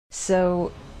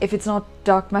So if it's not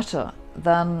dark matter,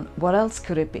 then what else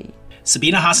could it be?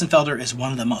 Sabine Hossenfelder is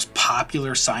one of the most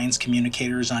popular science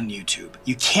communicators on YouTube.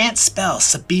 You can't spell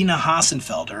Sabine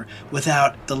Hossenfelder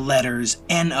without the letters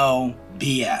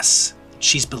N-O-B-S.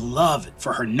 She's beloved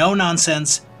for her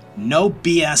no-nonsense, no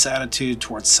BS attitude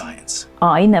towards science.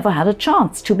 I never had a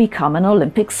chance to become an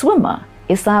Olympic swimmer.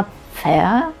 Is that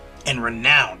fair? And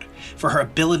renowned for her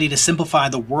ability to simplify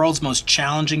the world's most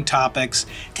challenging topics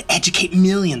to educate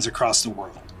millions across the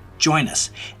world. Join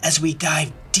us as we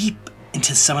dive deep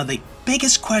into some of the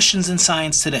biggest questions in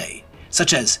science today,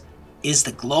 such as, is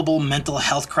the global mental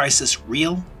health crisis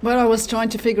real? Well, I was trying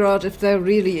to figure out if there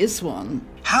really is one.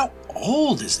 How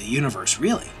old is the universe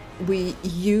really? We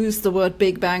use the word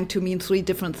Big Bang to mean 3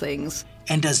 different things.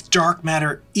 And does dark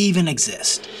matter even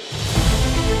exist?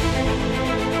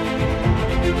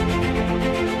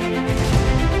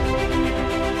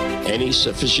 Any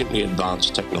sufficiently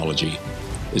advanced technology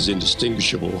is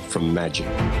indistinguishable from magic.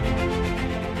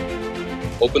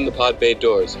 Open the pod bay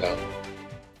doors, Hal.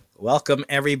 Welcome,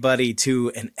 everybody,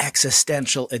 to an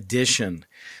existential edition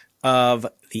of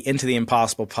the Into the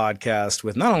Impossible podcast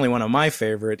with not only one of my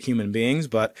favorite human beings,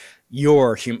 but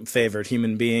your favorite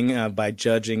human being by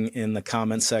judging in the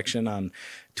comments section on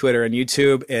Twitter and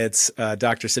YouTube. It's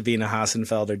Dr. Sabine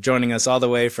Hossenfelder joining us all the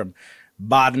way from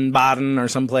Baden-Baden or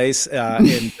someplace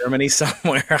in Germany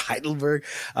somewhere, Heidelberg.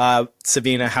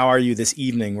 Sabine, how are you this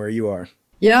evening where you are?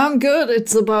 Yeah, I'm good.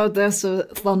 There's a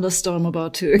thunderstorm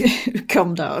about to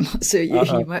come down, so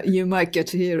you might get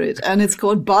to hear it. And it's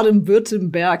called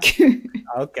Baden-Württemberg.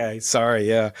 Okay, sorry,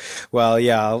 yeah. Well,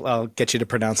 yeah, I'll get you to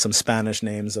pronounce some Spanish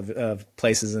names of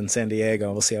places in San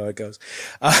Diego. We'll see how it goes.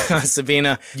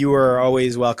 Sabine, you are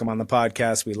always welcome on the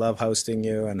podcast. We love hosting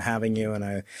you and having you,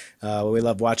 and we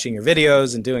love watching your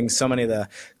videos and doing so many of the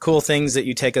cool things that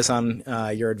you take us on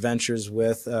your adventures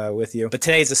with you. But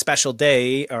today's a special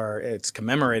day, or it's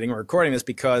commemorating, we're recording this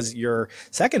because your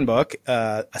second book,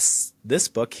 this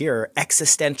book here,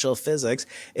 Existential Physics,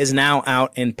 is now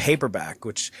out in paperback,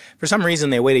 which for some reason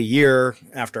they wait a year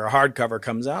after a hardcover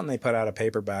comes out and they put out a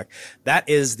paperback. That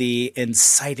is the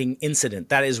inciting incident.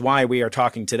 That is why we are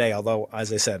talking today, although,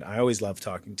 as I said, I always love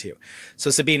talking to you. So,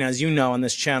 Sabine, as you know, on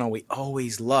this channel, we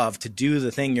always love to do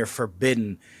the thing you're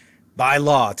forbidden by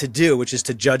law to do, which is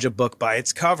to judge a book by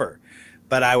its cover.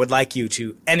 But I would like you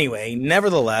to, anyway,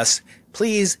 nevertheless,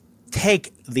 please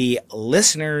take the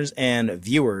listeners and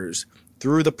viewers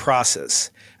through the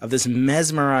process of this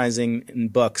mesmerizing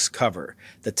book's cover.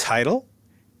 The title,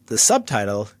 the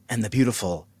subtitle, and the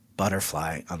beautiful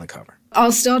butterfly on the cover.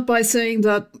 I'll start by saying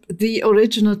that the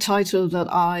original title that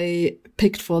I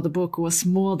picked for the book was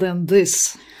More Than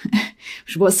This,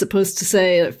 which was supposed to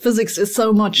say physics is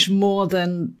so much more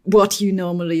than what you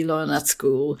normally learn at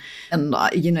school. And,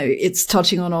 it's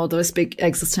touching on all those big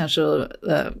existential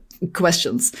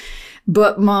questions.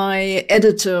 But my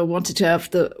editor wanted to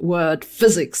have the word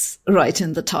physics right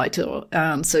in the title.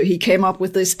 So he came up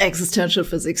with this existential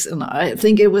physics, and I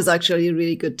think it was actually a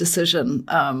really good decision.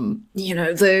 The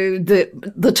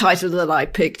title that I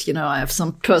picked, I have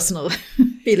some personal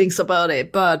feelings about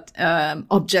it, but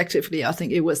objectively, I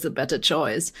think it was the better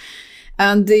choice.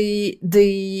 And the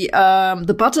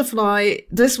butterfly,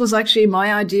 this was actually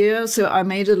my idea. So I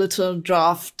made a little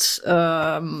draft,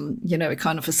 kind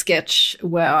of a sketch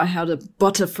where I had a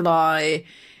butterfly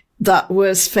that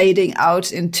was fading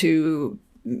out into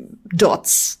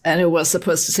dots, and it was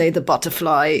supposed to say the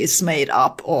butterfly is made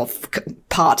up of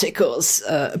particles,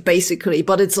 basically,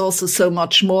 but it's also so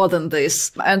much more than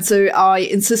this. And so I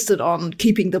insisted on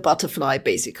keeping the butterfly,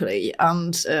 basically.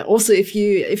 And also, if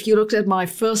you looked at my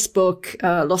first book,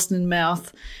 Lost in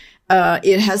Math,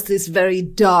 it has this very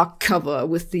dark cover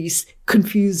with these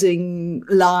confusing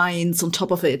lines on top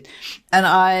of it. And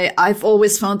I've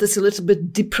always found this a little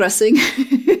bit depressing.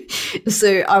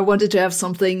 So I wanted to have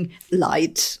something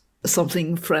light,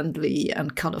 something friendly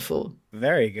and colorful.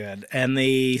 Very good. And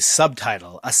the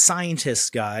subtitle, A Scientist's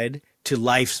Guide to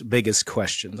Life's Biggest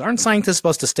Questions. Aren't scientists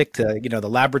supposed to stick to, the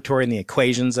laboratory and the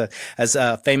equations? As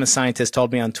a famous scientist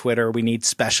told me on Twitter, we need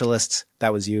specialists.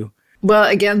 That was you. Well,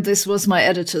 again, this was my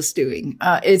editor's doing.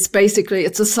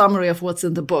 It's a summary of what's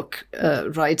in the book,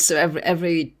 right? So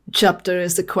every chapter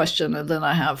is a question, and then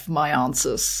I have my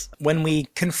answers. When we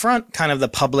confront kind of the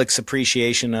public's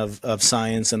appreciation of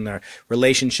science and the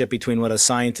relationship between what a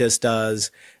scientist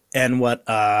does and what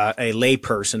a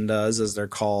layperson does, as they're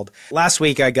called. Last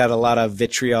week, I got a lot of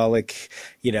vitriolic,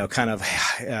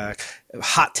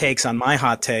 hot takes on my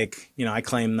hot take. I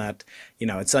claim that,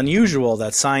 it's unusual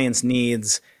that science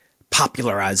needs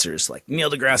popularizers like Neil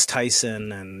deGrasse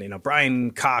Tyson and,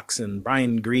 Brian Cox and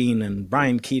Brian Greene and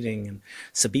Brian Keating and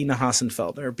Sabine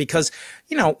Hossenfelder. Because,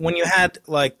 when you had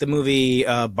like the movie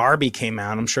Barbie came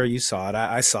out, I'm sure you saw it.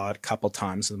 I saw it a couple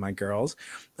times with my girls.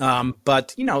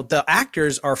 But, the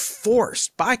actors are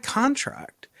forced by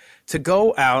contract to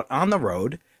go out on the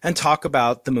road and talk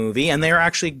about the movie. And they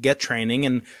actually get training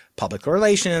in public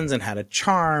relations and how to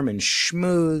charm and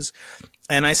schmooze.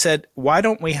 And I said, why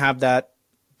don't we have that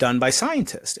done by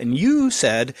scientists? And you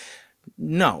said,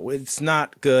 no, it's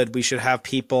not good. We should have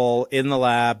people in the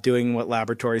lab doing what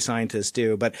laboratory scientists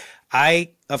do. But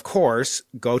I, of course,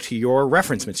 go to your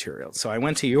reference material. So I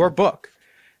went to your book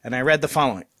and I read the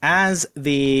following. As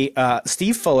the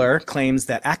Steve Fuller claims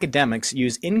that academics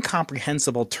use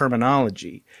incomprehensible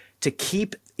terminology to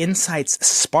keep insights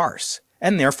sparse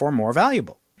and therefore more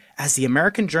valuable. As the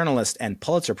American journalist and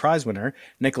Pulitzer Prize winner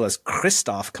Nicholas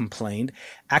Kristof complained,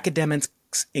 academics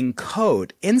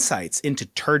encode insights into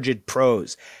turgid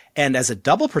prose. And as a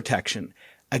double protection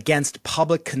against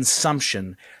public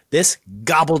consumption, this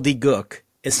gobbledygook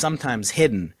is sometimes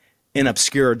hidden in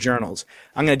obscure journals.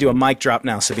 I'm going to do a mic drop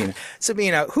now, Sabine.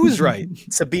 Sabine, who's right?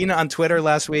 Sabine on Twitter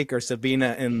last week or Sabine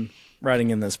in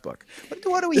writing in this book?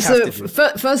 What do we have to do?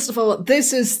 First of all,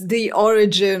 this is the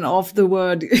origin of the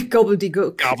word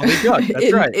gobbledygook. Gobbledygook,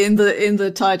 that's right. In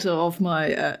the title of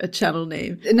my channel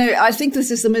name. No, I think this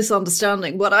is a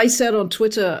misunderstanding. What I said on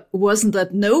Twitter wasn't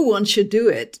that no one should do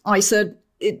it. I said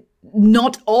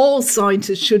not all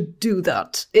scientists should do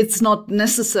that. It's not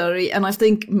necessary. And I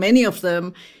think many of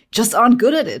them just aren't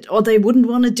good at it, or they wouldn't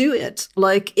want to do it.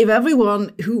 Like if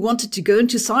everyone who wanted to go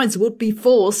into science would be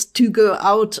forced to go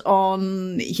out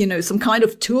on, some kind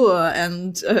of tour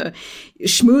and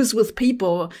schmooze with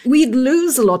people, we'd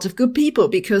lose a lot of good people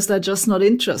because they're just not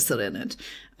interested in it.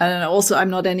 And also, I'm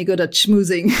not any good at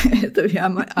schmoozing.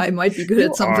 I might be good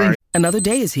at something. Another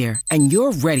day is here, and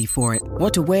you're ready for it.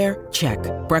 What to wear? Check.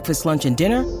 Breakfast, lunch, and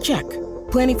dinner? Check.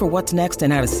 Planning for what's next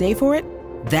and how to save for it?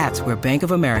 That's where Bank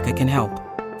of America can help.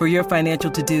 For your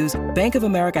financial to-dos, Bank of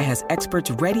America has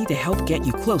experts ready to help get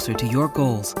you closer to your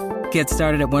goals. Get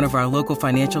started at one of our local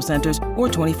financial centers or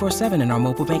 24/7 in our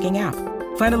mobile banking app.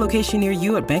 Find a location near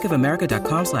you at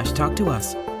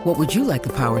bankofamerica.com/talktous. What would you like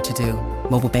the power to do?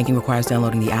 Mobile banking requires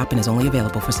downloading the app and is only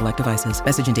available for select devices.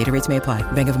 Message and data rates may apply.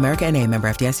 Bank of America NA, member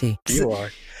FDIC.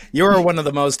 You're one of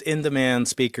the most in-demand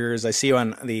speakers. I see you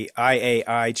on the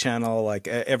IAI channel like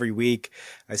every week.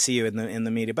 I see you in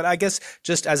the media. But I guess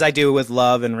just as I do with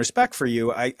love and respect for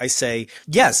you, I say,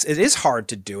 yes, it is hard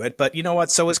to do it. But you know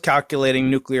what? So is calculating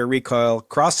nuclear recoil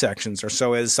cross-sections, or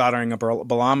so is soldering a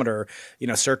bolometer,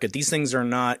 circuit. These things are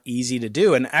not easy to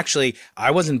do. And actually,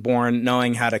 I wasn't born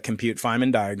knowing how to compute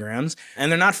Feynman diagrams.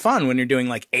 And they're not fun when you're doing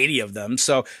like 80 of them.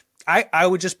 So I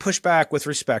would just push back with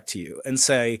respect to you and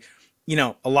say,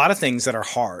 a lot of things that are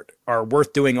hard are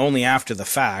worth doing only after the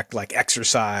fact, like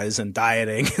exercise and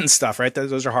dieting and stuff, right?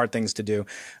 Those are hard things to do.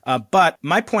 But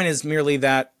my point is merely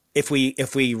that if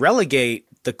we relegate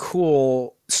the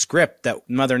cool script that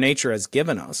Mother Nature has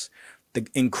given us, the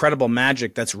incredible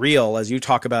magic that's real, as you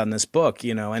talk about in this book,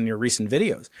 and your recent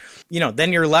videos,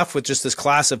 then you're left with just this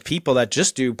class of people that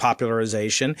just do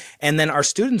popularization. And then our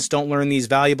students don't learn these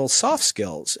valuable soft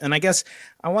skills. And I guess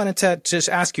I wanted to just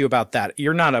ask you about that.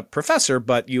 You're not a professor,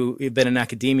 but you've been in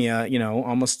academia,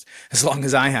 almost as long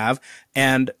as I have.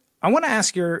 And I want to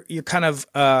ask your kind of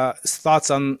thoughts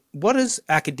on what is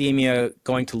academia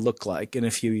going to look like in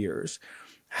a few years?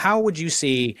 How would you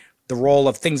see the role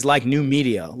of things like new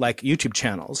media, like YouTube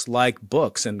channels, like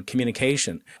books and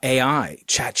communication, AI,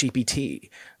 ChatGPT,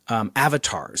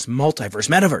 avatars, multiverse,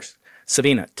 metaverse?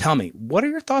 Sabine, tell me, what are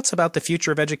your thoughts about the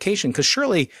future of education? Because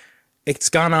surely it's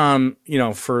gone on,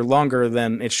 for longer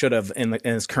than it should have in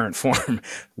its current form.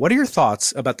 What are your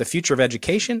thoughts about the future of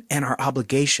education and our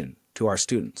obligation to our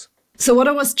students? So what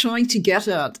I was trying to get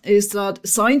at is that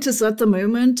scientists at the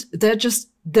moment, they're just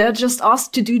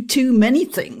asked to do too many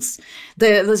things.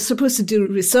 They're supposed to do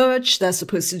research. They're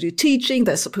supposed to do teaching.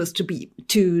 They're supposed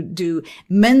to do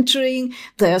mentoring.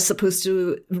 They're supposed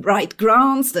to write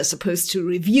grants. They're supposed to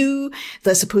review.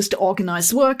 They're supposed to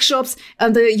organize workshops.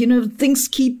 And things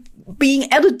keep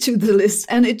being added to the list,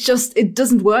 and it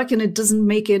doesn't work, and it doesn't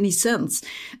make any sense.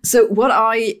 So what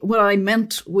I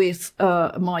meant with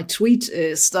my tweet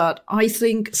is that I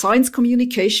think science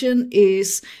communication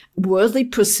is worthy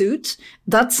pursuit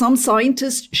that some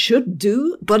scientists should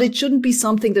do, but it shouldn't be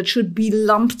something that should be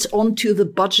lumped onto the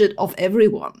budget of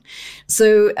everyone.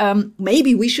 So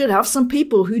maybe we should have some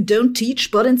people who don't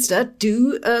teach, but instead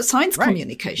do science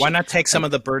communication. Why not take some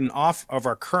of the burden off of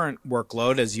our current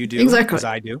workload, as you do, exactly. as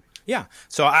I do? Yeah.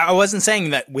 So I wasn't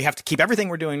saying that we have to keep everything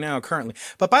we're doing now currently.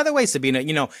 But by the way, Sabine,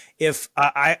 if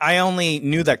I only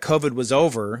knew that COVID was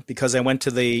over because I went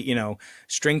to the,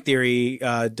 string theory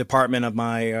department of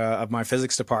my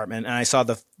physics department, and I saw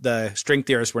the string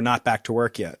theorists were not back to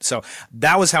work yet. So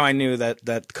that was how I knew that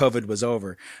COVID was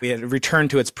over. We had returned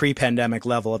to its pre-pandemic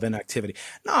level of inactivity.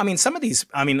 No, I mean,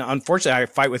 unfortunately, I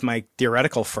fight with my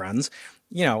theoretical friends.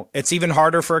 It's even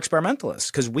harder for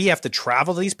experimentalists because we have to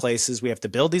travel to these places. We have to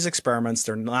build these experiments.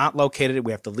 They're not located.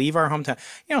 We have to leave our hometown.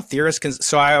 Theorists can.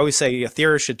 So I always say a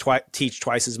theorist should teach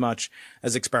twice as much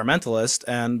as experimentalist,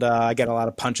 and I get a lot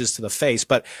of punches to the face.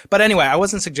 But anyway, I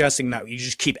wasn't suggesting that you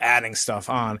just keep adding stuff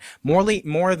on.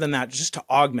 More than that, just to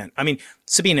augment. I mean,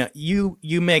 Sabine, you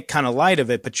make kind of light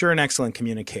of it, but you're an excellent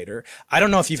communicator. I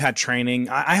don't know if you've had training.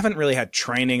 I haven't really had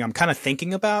training. I'm kind of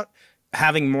thinking about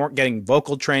getting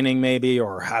vocal training maybe,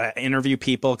 or how to interview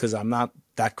people, because I'm not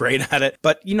that great at it.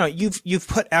 But you've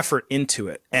put effort into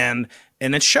it, and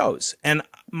it shows. And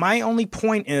my only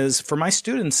point is, for my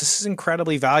students, this is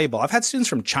incredibly valuable. I've had students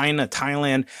from China,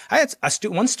 Thailand. I had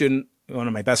one student, one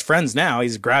of my best friends now.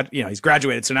 He's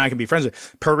graduated, so now I can be friends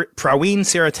with Praween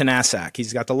Siratanasak.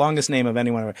 He's got the longest name of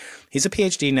anyone. He's a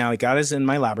PhD now. He got his in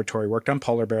my laboratory, worked on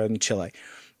polar bear in Chile.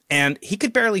 And he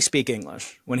could barely speak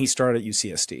English when he started at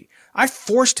UCSD. I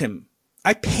forced him.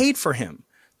 I paid for him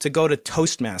to go to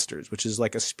Toastmasters, which is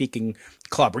like a speaking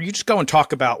club where you just go and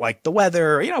talk about like the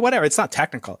weather, whatever. It's not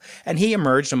technical. And he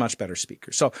emerged a much better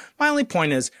speaker. So my only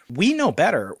point is, we know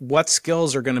better what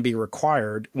skills are going to be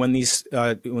required when these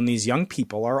young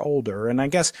people are older. And I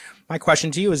guess my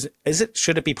question to you is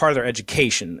should it be part of their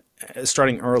education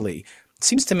starting early? It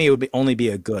seems to me it would only be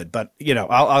a good, but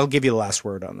I'll give you the last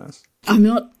word on this. I'm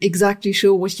not exactly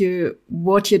sure what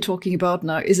you're talking about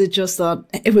now. Is it just that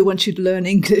everyone should learn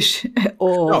English,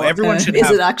 or no, everyone should is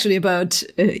it actually about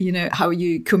how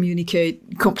you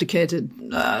communicate complicated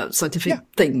scientific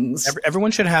things?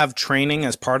 Everyone should have training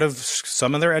as part of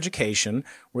some of their education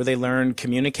where they learn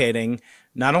communicating,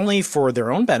 not only for their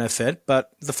own benefit,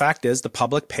 but the fact is the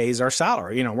public pays our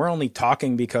salary. We're only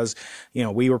talking because,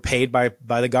 we were paid by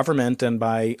the government and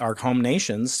by our home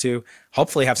nations to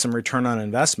hopefully have some return on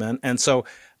investment. And so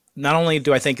not only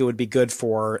do I think it would be good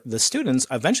for the students,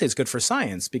 eventually it's good for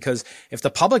science, because if the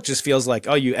public just feels like,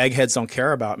 oh, you eggheads don't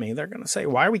care about me, they're going to say,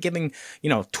 why are we giving,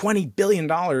 $20 billion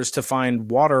to find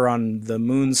water on the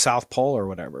moon's South Pole or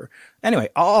whatever? Anyway,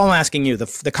 all I'm asking you,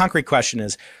 the concrete question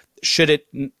is, should it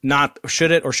or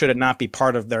should it not be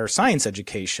part of their science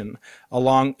education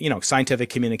along, scientific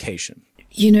communication?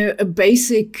 A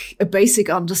basic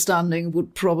understanding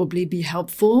would probably be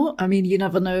helpful. I mean, you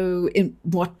never know in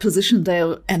what position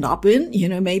they'll end up in.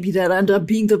 Maybe they'll end up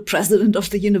being the president of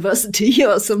the university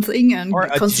or something, and or,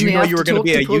 constantly did you were going to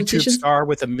be a politicians. YouTube star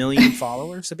with 1 million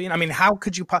followers, Sabine? I mean, how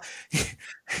could you?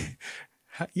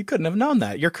 You couldn't have known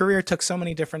that. Your career took so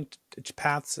many different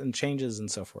paths and changes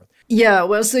and so forth. Yeah,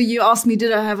 well, so you asked me,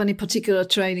 did I have any particular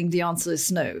training? The answer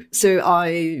is no. So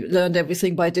I learned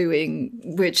everything by doing,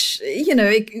 which,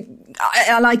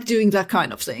 I like doing that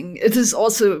kind of thing. It is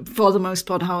also, for the most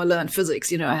part, how I learned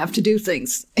physics. I have to do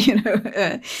things.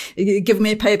 You give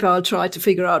me a paper, I'll try to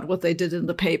figure out what they did in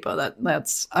the paper.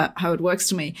 That's how it works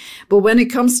to me. But when it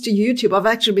comes to YouTube, I've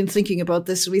actually been thinking about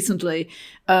this recently.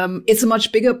 It's a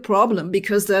much bigger problem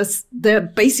because there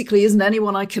basically isn't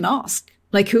anyone I can ask.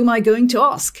 Like, who am I going to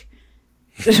ask?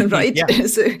 Right? Yeah.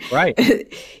 So, right.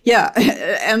 Yeah.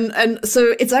 And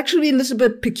so it's actually a little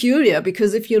bit peculiar,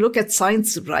 because if you look at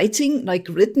science writing, like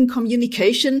written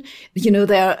communication,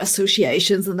 there are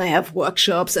associations and they have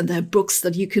workshops and there are books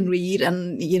that you can read.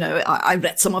 And, I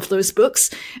read some of those books.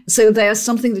 So there's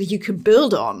something that you can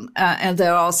build on. And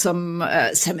there are some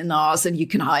seminars, and you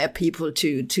can hire people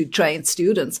to train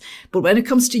students. But when it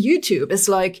comes to YouTube, it's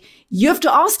like, you have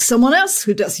to ask someone else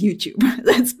who does YouTube.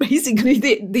 That's basically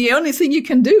the only thing you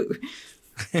can do.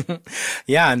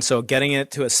 Yeah, and so getting it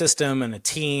to a system and a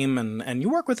team, and you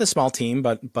work with a small team,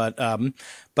 but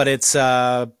it's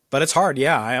hard.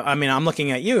 Yeah, I mean, I'm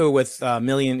looking at you with a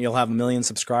million. You'll have 1 million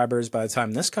subscribers by the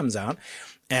time this comes out.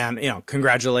 And,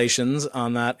 congratulations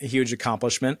on that huge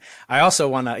accomplishment. I also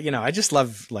want to, I just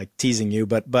love like teasing you,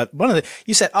 but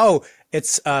you said, oh,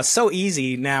 it's so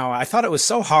easy now. I thought it was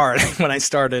so hard when I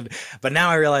started, but now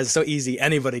I realize it's so easy.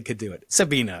 Anybody could do it.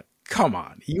 Sabine, come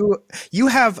on. You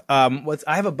have, I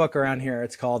have a book around here.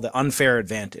 It's called The Unfair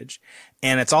Advantage.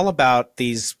 And it's all about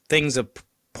these things of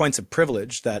points of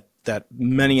privilege that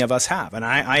many of us have. And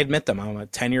I admit them. I'm a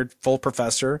tenured full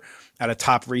professor at a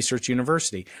top research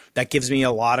university. That gives me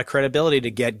a lot of credibility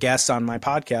to get guests on my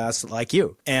podcast like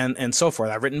you and so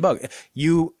forth. I've written book.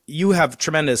 You have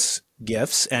tremendous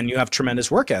gifts and you have tremendous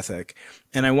work ethic.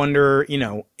 And I wonder,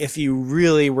 if you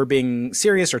really were being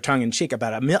serious or tongue in cheek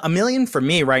about a million for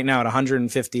me right now at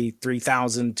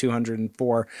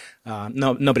 153,204.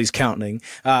 Nobody's counting.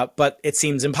 But it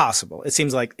seems impossible. It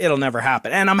seems like it'll never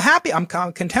happen. And I'm happy. I'm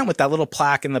content with that little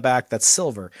plaque in the back that's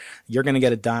silver. You're going to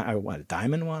get a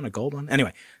diamond one, a gold one.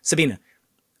 Anyway, Sabine,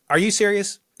 are you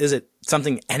serious? Is it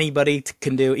something anybody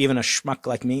can do, even a schmuck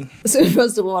like me? So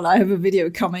first of all, I have a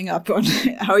video coming up on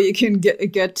how you can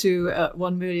get to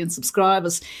 1 million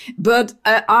subscribers. But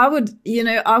I would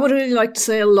really like to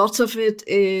say a lot of it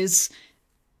is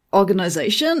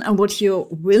organization and what you're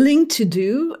willing to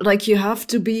do. Like you have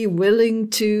to be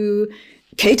willing to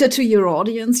cater to your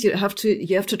audience. You have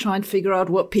to try and figure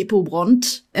out what people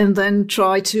want and then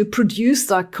try to produce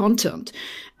that content.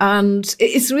 And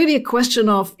it's really a question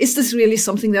of, is this really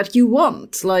something that you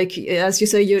want? Like, as you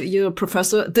say, you're a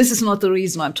professor. This is not the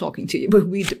reason I'm talking to you, but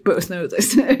we both know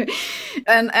this.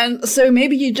 And so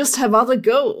maybe you just have other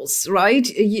goals, right?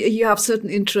 You have certain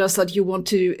interests that you want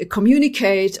to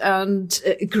communicate, and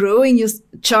growing your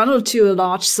channel to a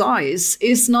large size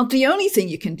is not the only thing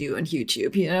you can do on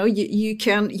YouTube. You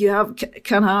can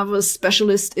have a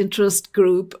specialist interest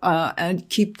group, and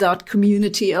keep that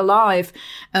community alive,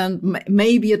 and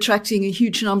maybe attracting a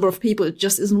huge number of people. It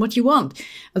just isn't what you want.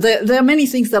 There are many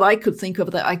things that I could think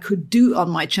of that I could do on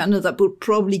my channel that would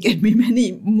probably get me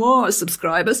many more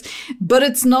subscribers, but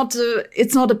it's not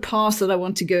a path that I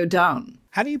want to go down.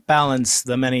 How do you balance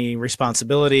the many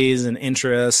responsibilities and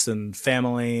interests and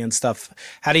family and stuff?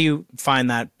 How do you find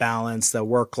that balance, the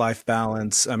work-life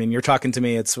balance? I mean, you're talking to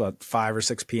me, it's 5 or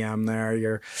 6 p.m. there.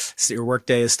 Your work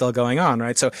day is still going on,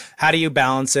 right? So how do you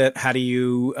balance it? How do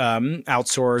you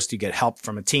outsource? Do you get help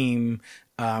from a team?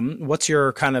 What's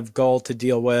your kind of goal to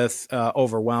deal with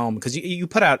overwhelm? Because you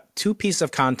put out 2 pieces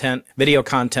of content, video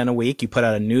content a week. You put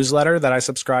out a newsletter that I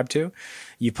subscribe to.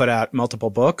 You put out multiple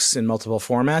books in multiple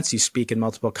formats. You speak in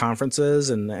multiple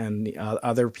conferences and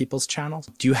other people's channels.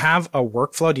 Do you have a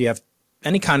workflow? Do you have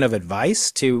any kind of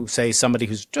advice to, say, somebody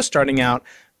who's just starting out,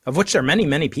 of which there are many,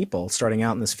 many people starting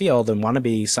out in this field and want to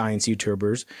be science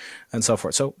YouTubers and so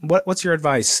forth? So what's your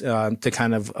advice to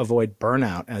kind of avoid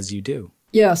burnout as you do?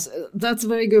 Yes, that's a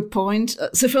very good point.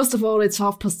 So first of all, it's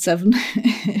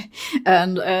 7:30.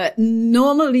 And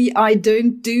normally I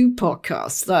don't do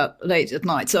podcasts that late at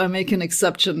night, so I make an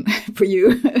exception for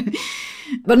you.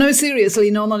 But no, seriously,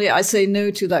 normally I say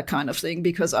no to that kind of thing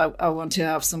because I want to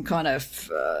have some kind of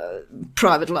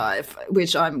private life,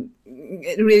 which I'm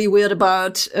really weird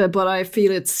about, but I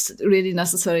feel it's really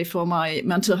necessary for my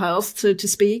mental health, so to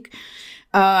speak.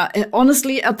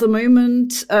 Honestly, at the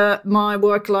moment, my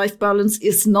work-life balance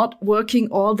is not working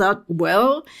all that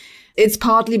well. It's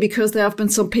partly because there have been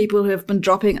some people who have been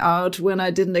dropping out when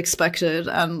I didn't expect it.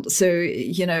 And so,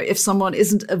 if someone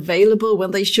isn't available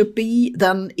when they should be,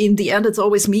 then in the end, it's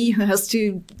always me who has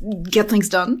to get things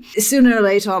done. Sooner or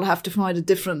later, I'll have to find a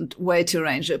different way to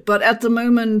arrange it. But at the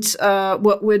moment,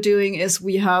 what we're doing is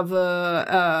we have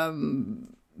a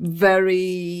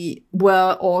very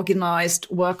well organized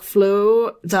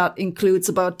workflow that includes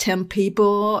about 10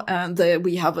 people, and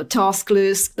we have a task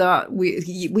list that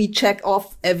we check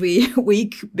off every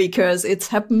week because it's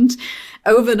happened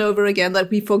over and over again that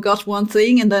we forgot one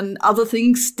thing and then other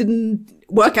things didn't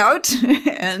work out.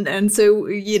 and so,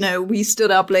 we stood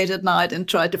up late at night and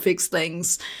tried to fix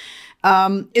things.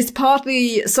 It's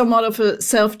partly somewhat of a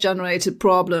self-generated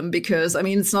problem because,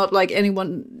 it's not like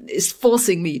anyone is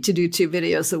forcing me to do 2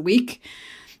 videos a week.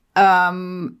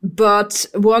 But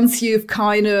once you've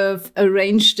kind of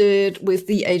arranged it with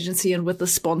the agency and with the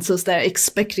sponsors, they're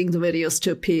expecting the videos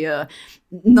to appear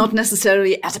not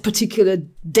necessarily at a particular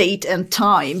date and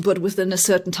time, but within a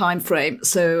certain time frame.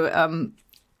 So,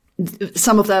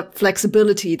 some of that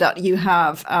flexibility that you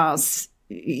have as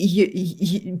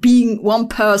being one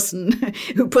person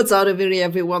who puts out a video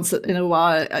every once in a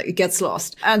while, it gets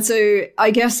lost. And so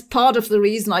I guess part of the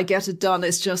reason I get it done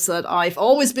is just that I've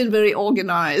always been very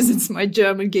organized. It's my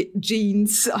German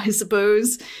genes, I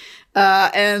suppose.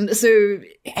 And so,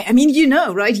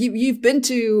 right? You've been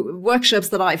to workshops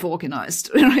that I've organized,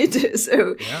 right?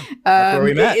 So, yeah, that's where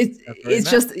we met.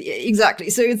 It's just, exactly.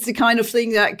 So it's the kind of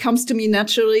thing that comes to me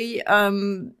naturally,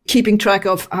 keeping track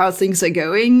of how things are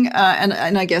going.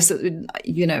 And I guess,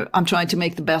 I'm trying to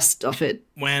make the best of it.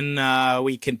 When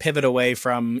we can pivot away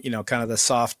from, kind of the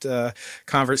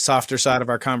softer side of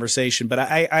our conversation. But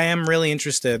I am really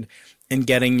interested in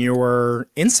getting your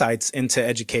insights into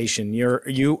education.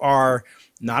 You are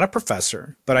not a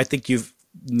professor, but I think you've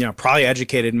probably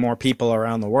educated more people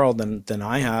around the world than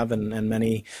I have, and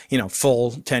many,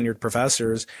 full tenured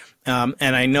professors.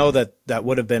 And I know that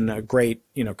would have been a great,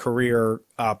 career,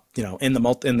 in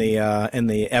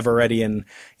the Everettian,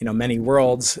 many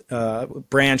worlds,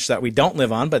 branch that we don't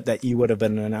live on, but that you would have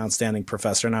been an outstanding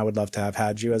professor. And I would love to have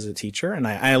had you as a teacher. And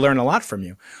I learned a lot from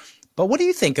you. But what do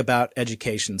you think about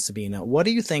education, Sabine? What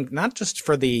do you think, not just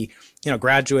for the,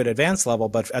 graduate advanced level,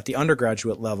 but at the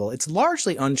undergraduate level? It's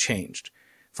largely unchanged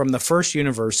from the first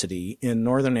university in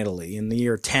northern Italy in the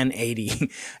year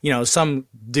 1080. Some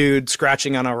dude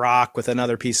scratching on a rock with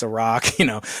another piece of rock, on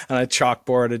a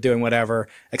chalkboard or doing whatever.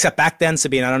 Except back then,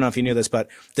 Sabine, I don't know if you knew this, but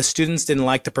the students didn't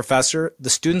like the professor. The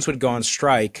students would go on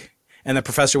strike and the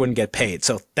professor wouldn't get paid.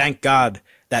 So thank God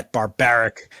that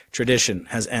barbaric tradition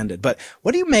has ended. But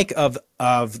what do you make of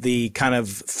the kind of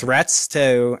threats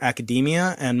to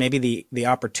academia and maybe the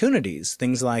opportunities,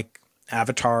 things like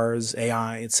avatars,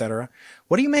 AI, et cetera?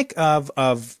 What do you make of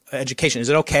education? Is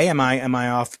it okay? Am I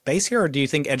off base here? Or do you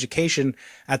think education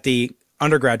at the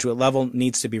undergraduate level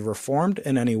needs to be reformed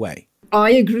in any way?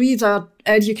 I agree that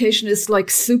education is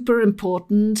super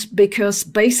important, because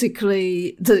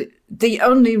basically the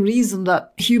only reason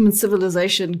that human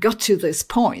civilization got to this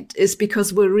point is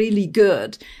because we're really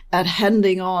good at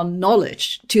handing on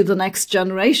knowledge to the next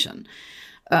generation.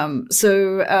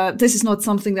 So this is not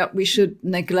something that we should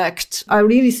neglect. I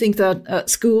really think that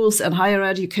schools and higher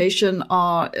education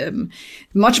are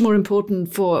much more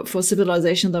important for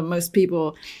civilization than most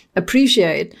people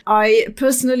appreciate. I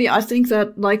think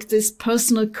that this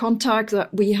personal contact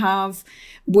that we have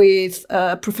with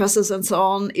professors and so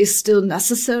on is still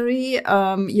necessary.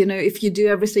 If you do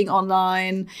everything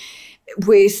online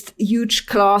with huge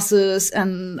classes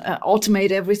and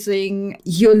automate everything,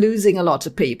 you're losing a lot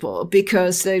of people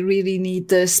because they really need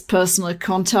this personal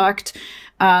contact.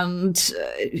 And,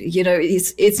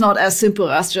 it's not as simple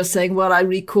as just saying, well, I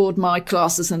record my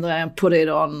classes and then I put it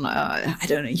on,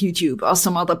 YouTube or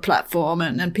some other platform,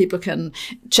 and people can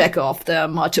check off their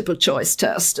multiple choice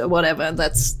test or whatever. And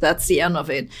that's the end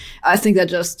of it. I think that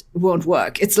just won't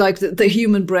work. It's like the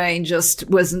human brain just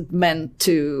wasn't meant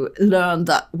to learn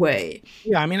that way.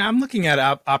 Yeah. I mean, I'm looking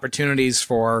at opportunities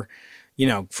for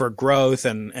growth.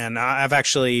 And I've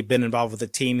actually been involved with a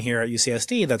team here at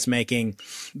UCSD that's making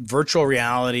virtual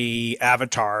reality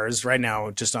avatars right now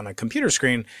just on a computer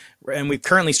screen. And we've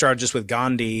currently started just with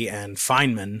Gandhi and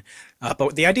Feynman.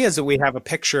 But the idea is that we have a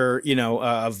picture,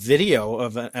 a video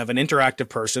of an interactive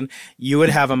person. You would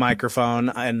have a microphone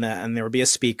and there would be a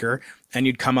speaker, and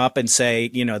you'd come up and say,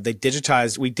 we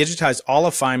digitized all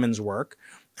of Feynman's work.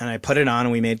 And I put it on,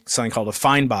 and we made something called a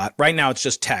FindBot. Right now, it's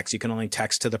just text. You can only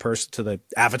text to the person, to the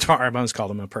avatar. I've always called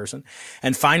him a person.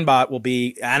 And FindBot will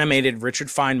be animated Richard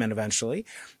Feynman eventually.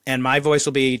 And my voice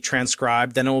will be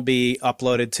transcribed. Then it will be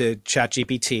uploaded to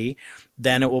ChatGPT.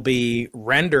 Then it will be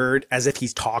rendered as if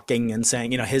he's talking and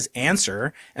saying, his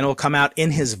answer. And it will come out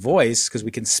in his voice, because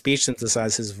we can speech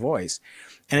synthesize his voice.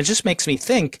 And it just makes me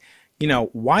think,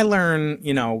 why learn,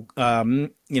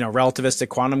 relativistic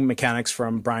quantum mechanics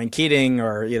from Brian Keating,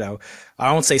 or,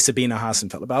 I won't say Sabine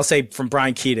Hossenfelder, but I'll say from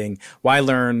Brian Keating, why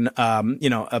learn,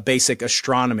 a basic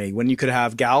astronomy when you could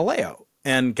have Galileo?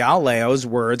 And Galileo's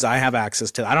words, I have access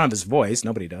to. I don't have his voice,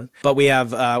 nobody does, but we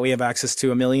have access to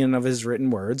 1 million of his written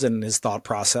words and his thought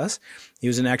process. He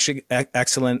was an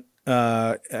excellent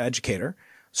educator.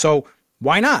 So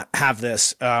why not have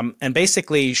this? And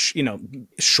basically,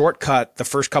 shortcut the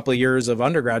first couple of years of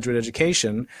undergraduate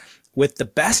education with the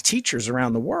best teachers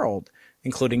around the world,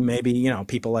 including maybe,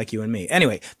 people like you and me.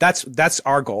 Anyway, that's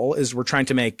our goal, is we're trying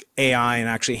to make AI and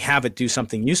actually have it do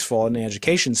something useful in the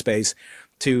education space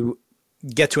to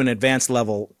get to an advanced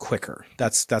level quicker.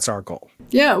 That's our goal.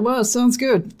 Yeah, well, sounds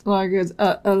good. Like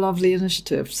a lovely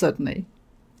initiative, certainly.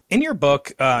 In your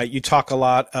book, you talk a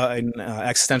lot in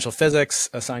Existential Physics,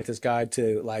 A Scientist's Guide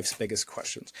to Life's Biggest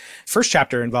Questions. First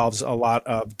chapter involves a lot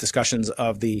of discussions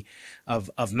of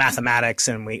mathematics,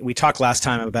 and we talked last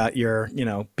time about your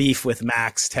beef with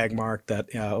Max Tegmark.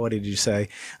 That what did you say?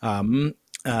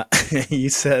 You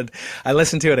said, I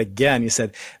listened to it again. You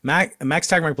said Max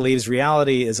Tegmark believes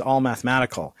reality is all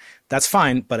mathematical. That's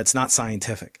fine, but it's not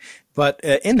scientific. But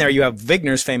in there, you have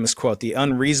Wigner's famous quote, the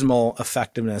unreasonable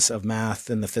effectiveness of math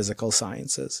in the physical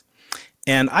sciences.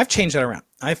 And I've changed that around.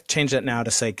 I've changed it now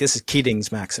to say, this is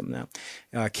Keating's maxim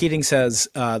now. Keating says,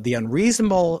 the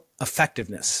unreasonable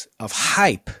effectiveness of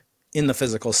hype in the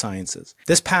physical sciences.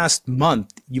 This past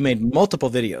month, you made multiple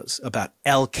videos about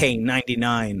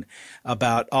LK99,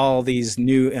 about all these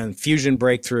new and fusion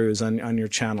breakthroughs on your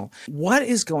channel. What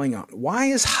is going on? Why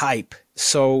is hype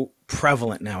so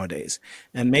prevalent nowadays?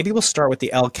 And maybe we'll start with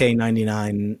the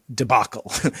LK99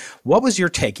 debacle. What was your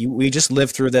take? We just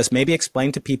lived through this. Maybe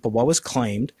explain to people what was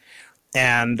claimed,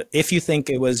 and if you think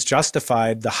it was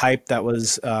justified, the hype that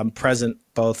was present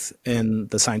both in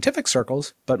the scientific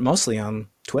circles, but mostly on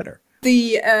Twitter.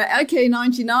 The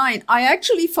LK99, I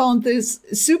actually found this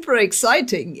super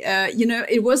exciting.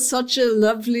 It was such a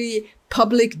lovely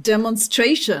public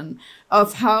demonstration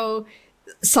of how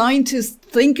scientists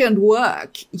think and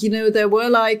work. They were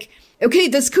like, okay,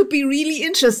 this could be really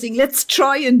interesting. Let's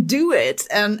try and do it.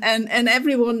 And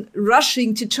everyone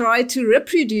rushing to try to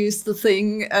reproduce the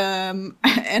thing. And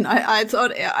I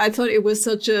thought it was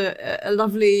such a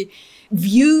lovely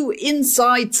view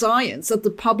inside science that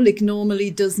the public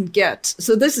normally doesn't get.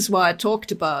 So this is why I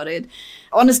talked about it.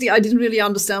 Honestly, I didn't really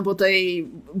understand what they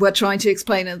were trying to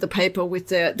explain in the paper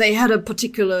they had a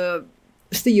particular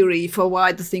theory for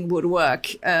why the thing would work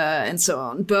and so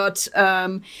on. But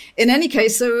in any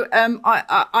case, so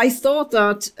I thought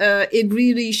that it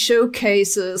really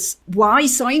showcases why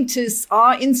scientists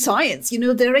are in science.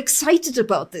 They're excited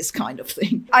about this kind of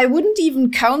thing. I wouldn't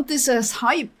even count this as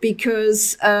hype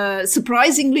because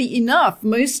surprisingly enough,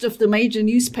 most of the major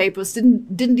newspapers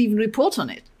didn't even report on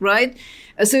it, right?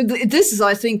 So this is,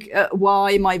 I think,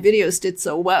 why my videos did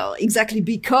so well, exactly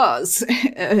because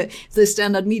the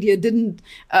standard media didn't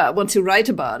want to write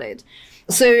about it.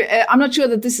 So I'm not sure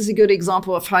that this is a good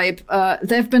example of hype.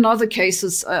 There have been other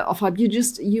cases of hype.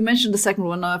 You mentioned the second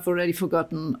one. I've already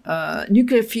forgotten.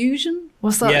 Nuclear fusion?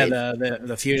 Was that? Yeah,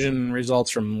 the fusion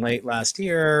results from late last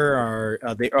year or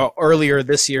earlier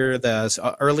this year,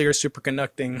 the earlier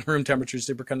superconducting, room temperature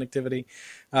superconductivity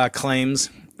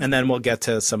claims. And then we'll get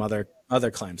to some other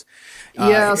claims.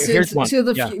 Yeah, here's one.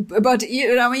 But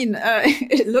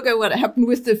look at what happened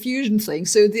with the fusion thing.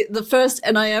 So the first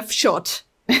NIF shot,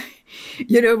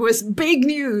 was big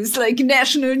news, like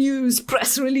national news,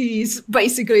 press release,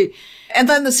 basically. And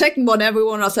then the second one,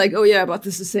 everyone was like, oh yeah, but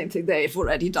this is the same thing they've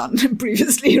already done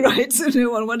previously, right? So no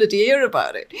one wanted to hear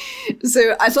about it.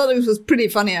 So I thought it was pretty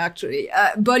funny, actually.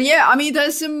 But yeah, I mean,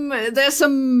 there's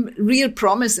some real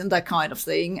promise in that kind of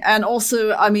thing. And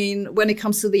also, I mean, when it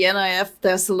comes to the NIF,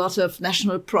 there's a lot of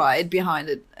national pride behind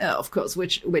it, of course,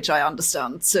 which I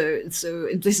understand. So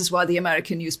this is why the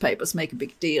American newspapers make a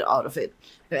big deal out of it.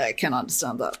 I can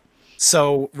understand that.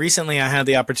 So recently I had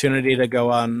the opportunity to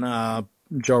go on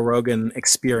Joe Rogan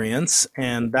Experience,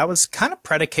 and that was kind of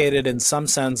predicated in some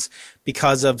sense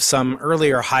because of some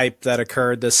earlier hype that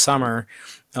occurred this summer,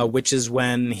 which is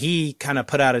when he kind of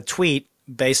put out a tweet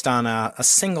based on a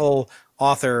single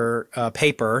author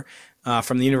paper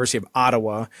from the University of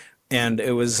Ottawa. And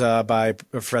it was by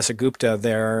Professor Gupta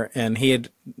there, and he had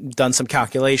done some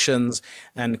calculations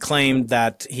and claimed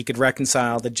that he could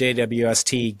reconcile the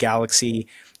JWST galaxy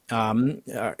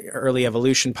early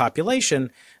evolution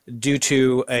population due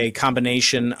to a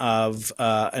combination of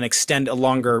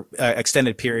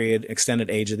extended period, extended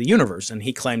age of the universe. And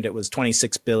he claimed it was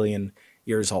 26 billion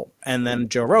years old. And then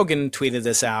Joe Rogan tweeted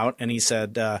this out, and he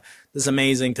said, this is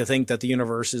amazing to think that the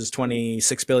universe is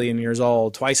 26 billion years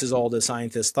old, twice as old as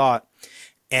scientists thought.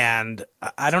 And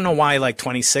I don't know why like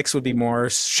 26 would be more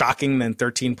shocking than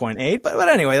 13.8, but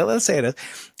anyway, let's say it is.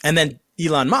 And then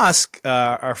Elon Musk,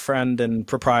 our friend and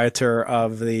proprietor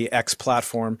of the X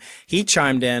platform, he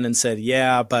chimed in and said,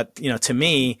 yeah, but to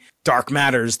me, dark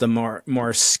matter's the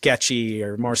more sketchy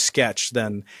or more sketch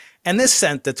than. And this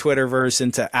sent the Twitterverse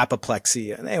into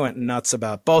apoplexy, and they went nuts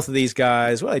about both of these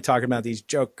guys. What are they talking about, these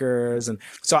jokers? And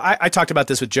so I talked about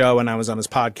this with Joe when I was on his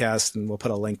podcast, and we'll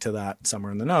put a link to that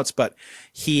somewhere in the notes. But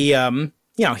he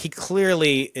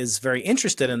clearly is very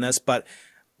interested in this. But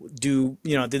do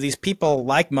these people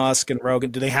like Musk and Rogan,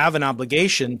 do they have an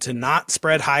obligation to not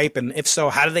spread hype? And if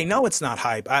so, how do they know it's not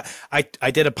hype?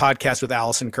 I did a podcast with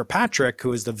Allison Kirkpatrick,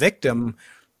 who is the victim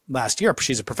last year.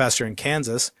 She's a professor in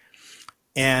Kansas.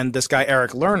 And this guy,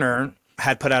 Eric Lerner,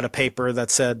 had put out a paper that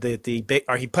said that he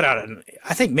put out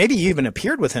I think maybe you even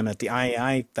appeared with him at the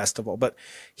IAI festival, but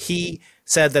he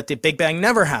said that the Big Bang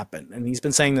never happened. And he's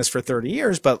been saying this for 30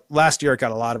 years, but last year it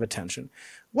got a lot of attention.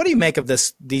 What do you make of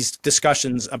these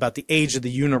discussions about the age of the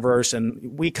universe?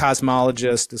 And we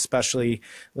cosmologists, especially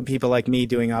the people like me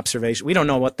doing observation, we don't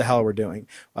know what the hell we're doing.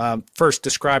 First,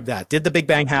 describe that. Did the Big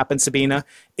Bang happen, Sabine?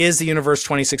 Is the universe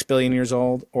 26 billion years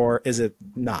old, or is it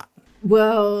not?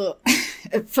 Well,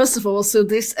 first of all, so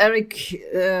this Eric,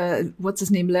 what's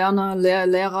his name?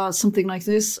 Lehrer, something like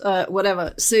this,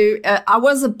 whatever. So I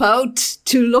was about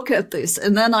to look at this,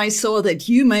 and then I saw that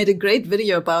you made a great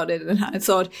video about it, and I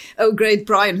thought, oh, great,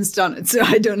 Brian has done it, so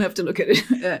I don't have to look at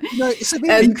it. No,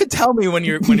 Sabine, you could tell me when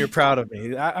you're proud of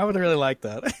me. I would really like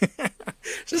that.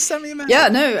 Just send me a message. Yeah,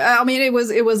 no, I mean, it was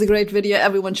a great video.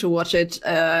 Everyone should watch it.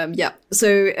 Yeah.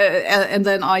 So, and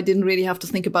then I didn't really have to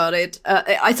think about it.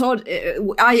 I thought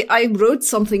I wrote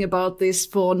something about this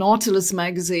for Nautilus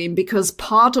magazine because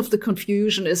part of the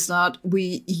confusion is that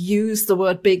we use the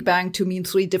word Big Bang to mean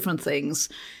 3 different things.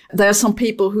 There are some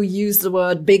people who use the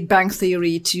word Big Bang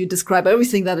Theory to describe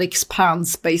everything that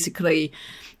expands, basically.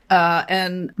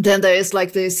 And then there is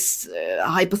like this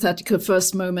hypothetical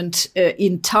first moment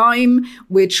in time,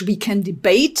 which we can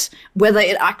debate whether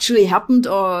it actually happened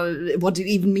or what it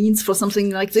even means for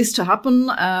something like this to happen.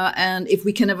 And if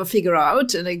we can ever figure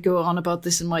out, and I go on about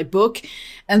this in my book.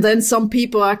 And then some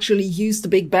people actually use the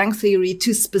Big Bang Theory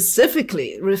to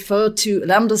specifically refer to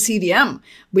lambda CDM,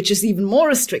 which is even more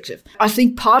restrictive. I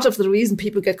think part of the reason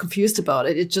people get confused about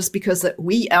it is just because that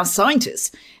we as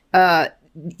scientists,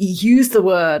 use the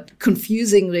word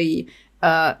confusingly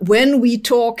when we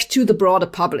talk to the broader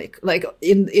public. Like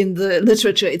in the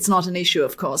literature, it's not an issue,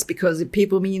 of course, because if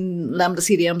people mean lambda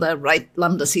CDM, they write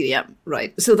lambda CDM,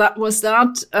 right? So that was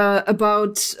that.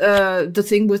 About the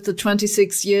thing with the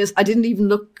 26 years, I didn't even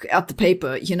look at the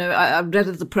paper. You know, I read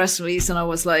the press release and I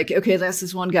was like, okay, there's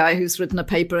this one guy who's written a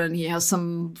paper and he has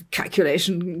some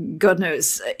calculation, God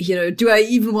knows. You know, do I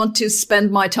even want to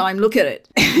spend my time look at it?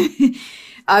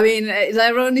 I mean,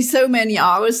 there are only so many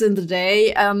hours in the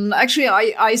day. Actually,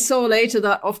 I saw later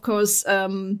that, of course,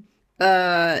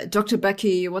 Dr.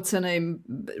 Becky, what's her name?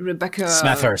 Rebecca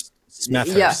Smethurst.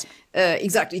 Yeah,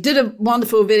 exactly. Did a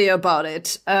wonderful video about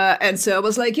it. And so I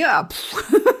was like, yeah,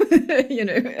 you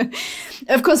know,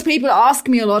 of course, people ask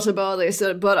me a lot about this,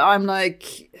 but I'm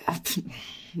like,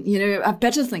 you know, I have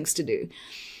better things to do.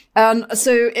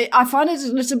 So I find it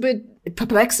a little bit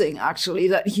perplexing, actually,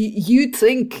 that you'd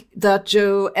think that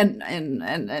Joe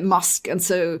and Musk, and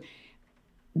so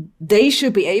they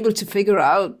should be able to figure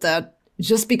out that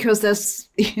just because there's,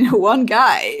 you know, one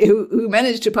guy who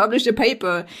managed to publish a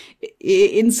paper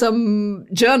in some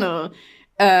journal,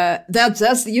 that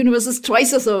the universe is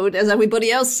twice as old as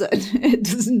everybody else said. It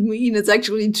doesn't mean it's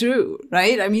actually true,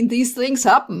 right? I mean, these things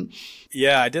happen.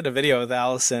 Yeah, I did a video with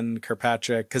Alison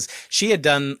Kirkpatrick because she had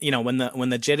done, you know, when the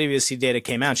JWST data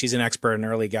came out, she's an expert in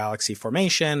early galaxy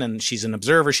formation and she's an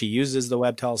observer. She uses the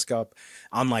Webb telescope,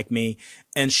 unlike me.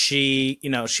 And she, you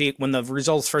know, when the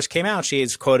results first came out, she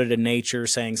is quoted in Nature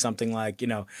saying something like, you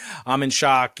know, I'm in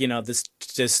shock, you know, this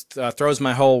just throws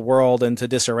my whole world into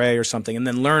disarray or something. And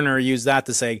then Lerner used that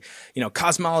to say, you know,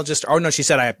 cosmologist, oh no, she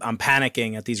said, I'm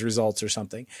panicking at these results or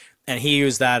something. And he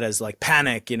used that as like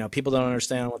panic, you know, people don't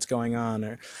understand what's going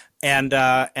on. And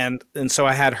so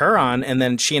I had her on, and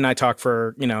then she and I talked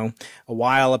for, you know, a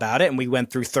while about it, and we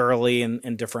went through thoroughly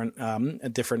in different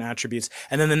attributes.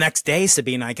 And then the next day,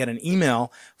 Sabine, I get an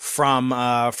email from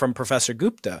Professor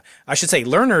Gupta. I should say,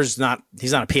 Lerner's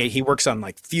he's not a PhD. He works on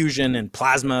like fusion and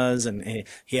plasmas, and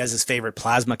he has his favorite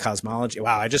plasma cosmology.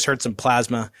 Wow, I just heard some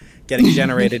plasma getting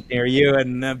generated near you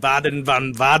in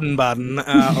Baden-Baden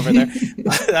over there.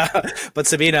 But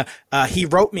Sabine,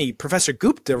 Professor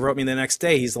Gupta wrote me the next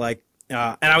day. He's like,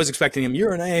 and I was expecting him,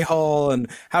 you're an a-hole and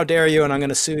how dare you, and I'm going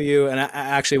to sue you. And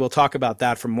actually, we'll talk about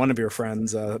that from one of your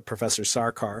friends, Professor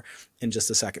Sarkar, in just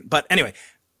a second. But anyway,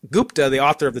 Gupta, the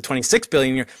author of the 26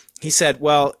 billion year, he said,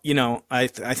 well, you know, I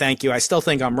thank you. I still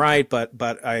think I'm right, but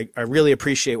I really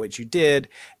appreciate what you did.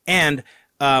 And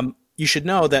you should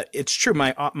know that it's true.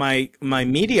 My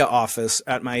media office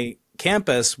at my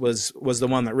campus was the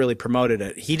one that really promoted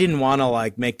it. He didn't want to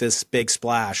like make this big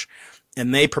splash.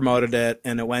 And they promoted it,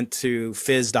 and it went to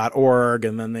phys.org,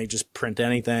 and then they just print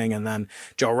anything, and then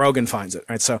Joe Rogan finds it,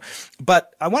 right? So,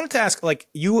 but I wanted to ask, like,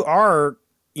 you are,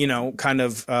 you know, kind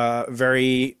of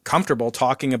very comfortable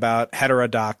talking about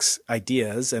heterodox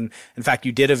ideas, and in fact,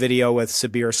 you did a video with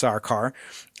Sabir Sarkar,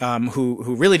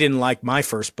 who really didn't like my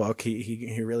first book.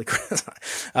 He really,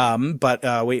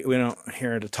 but we don't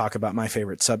here to talk about my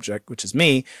favorite subject, which is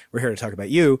me. We're here to talk about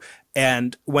you.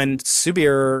 And when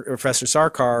Subir, Professor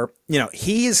Sarkar, you know,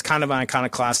 he is kind of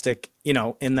iconoclastic, you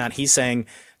know, in that he's saying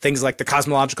things like the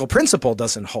cosmological principle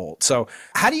doesn't hold. So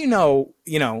how do you know,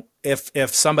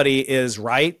 if somebody is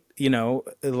right, you know,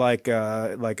 like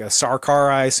a Sarkar,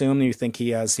 I assume you think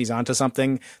he's onto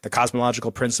something. The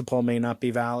cosmological principle may not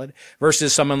be valid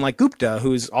versus someone like Gupta,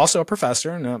 who's also a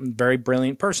professor and a very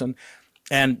brilliant person.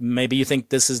 And maybe you think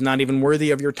this is not even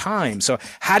worthy of your time. So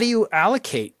how do you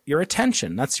allocate your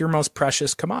attention? That's your most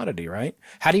precious commodity, right?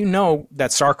 How do you know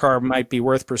that Sarkar might be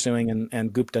worth pursuing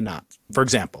and Gupta not, for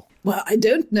example? Well, I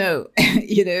don't know.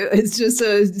 You know, it's just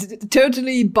a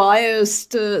totally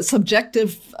biased,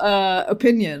 subjective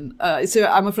opinion. So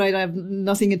I'm afraid I have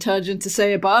nothing intelligent to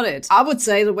say about it. I would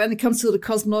say that when it comes to the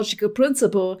cosmological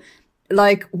principle,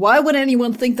 like, why would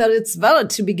anyone think that it's valid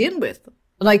to begin with?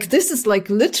 Like, this is like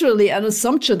literally an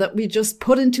assumption that we just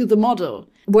put into the model.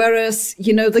 Whereas,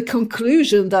 the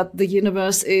conclusion that the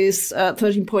universe is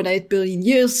 13.8 billion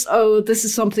years old, this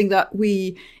is something that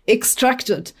we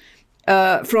extracted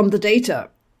from the data.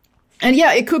 And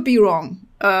yeah, it could be wrong,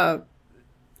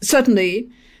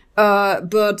 certainly.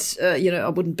 But I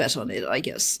wouldn't bet on it, I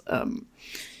guess.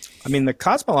 I mean, the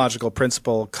cosmological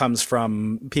principle comes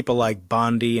from people like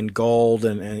Bondi and Gold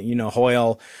and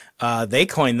Hoyle. They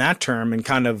coined that term in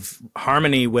kind of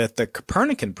harmony with the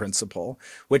Copernican principle,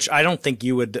 which I don't think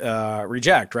you would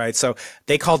reject, right? So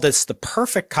they called this the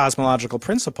perfect cosmological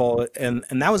principle, and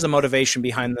that was the motivation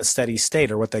behind the steady state,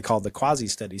 or what they called the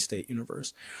quasi-steady state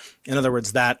universe. In other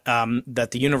words, that the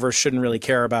universe shouldn't really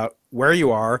care about where you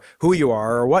are, who you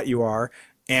are, or what you are,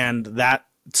 and that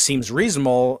seems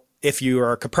reasonable if you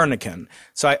are Copernican.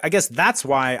 So I guess that's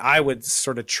why I would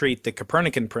sort of treat the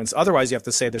Copernican principle. Otherwise, you have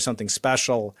to say there's something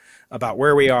special about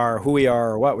where we are, who we are,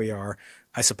 or what we are,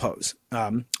 I suppose.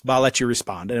 But I'll let you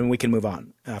respond, and we can move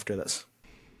on after this.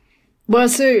 Well,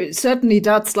 so certainly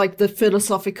that's like the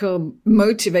philosophical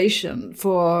motivation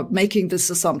for making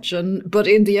this assumption. But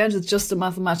in the end, it's just a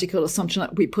mathematical assumption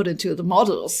that we put into the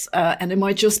models, and it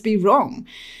might just be wrong.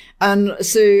 And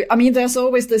so, I mean, there's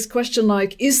always this question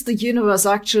like, is the universe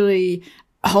actually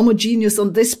homogeneous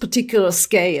on this particular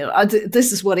scale?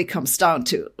 This is what it comes down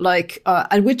to. Like,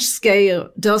 at which scale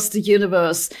does the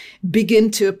universe begin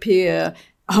to appear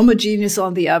homogeneous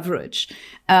on the average?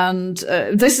 And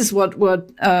this is what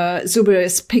Zuber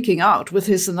is picking out with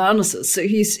his analysis. So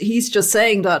he's just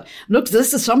saying that, look,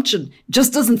 this assumption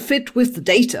just doesn't fit with the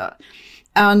data.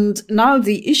 And now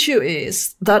the issue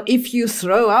is that if you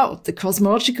throw out the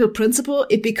cosmological principle,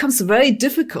 it becomes very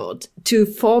difficult to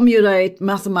formulate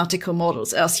mathematical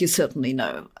models, as you certainly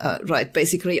know, right?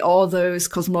 Basically, all those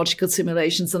cosmological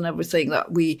simulations and everything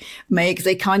that we make,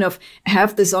 they kind of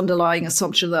have this underlying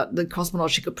assumption that the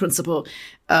cosmological principle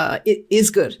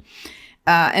is good.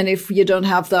 And if you don't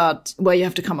have that, well, you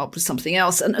have to come up with something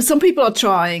else. And some people are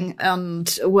trying,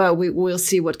 and well, we'll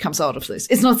see what comes out of this.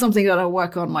 It's not something that I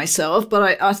work on myself,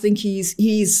 but I think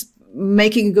he's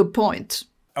making a good point.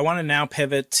 I want to now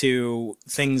pivot to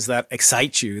things that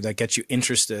excite you, that get you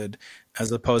interested,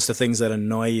 as opposed to things that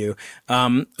annoy you.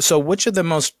 So which of the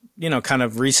most, kind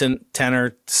of recent 10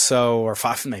 or so, or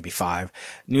 5, maybe 5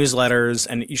 newsletters,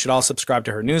 and you should all subscribe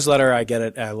to her newsletter. I get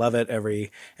it. I love it.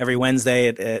 Every Wednesday,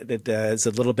 it is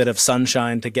a little bit of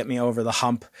sunshine to get me over the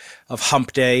hump of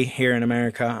hump day here in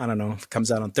America. I don't know if it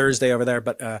comes out on Thursday over there.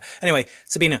 But anyway,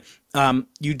 Sabine,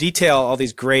 you detail all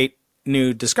these great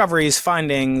new discoveries,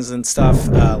 findings, and stuff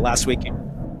last week.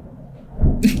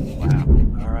 Wow.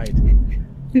 All right.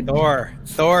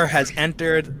 Thor has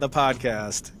entered the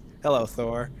podcast. Hello,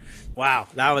 Thor. Wow,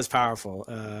 that was powerful.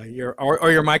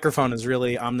 Your microphone is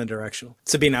really omnidirectional.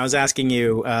 Sabine, I was asking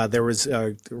you, there was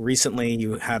recently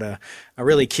you had a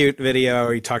really cute video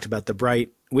where you talked about the Bright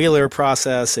Wheeler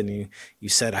process, and you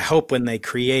said, I hope when they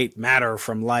create matter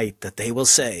from light that they will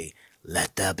say,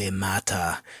 let there be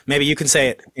matter. Maybe you can say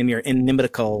it in your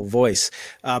inimitable voice.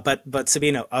 But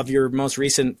Sabine, of your most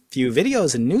recent few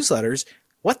videos and newsletters,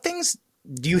 what things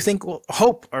do you think will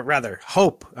hope, I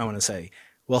want to say,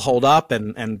 will hold up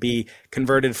and be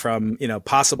converted from,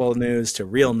 possible news to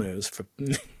real news?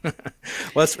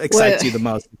 What excites you the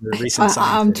most in your recent science?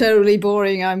 I'm terribly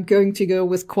boring. I'm going to go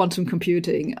with quantum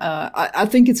computing. I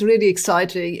think it's really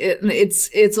exciting.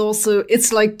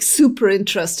 It's like super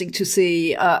interesting to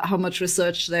see how much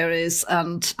research there is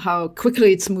and how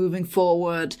quickly it's moving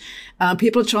forward.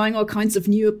 People are trying all kinds of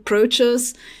new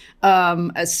approaches.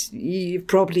 As you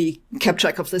probably kept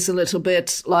track of this a little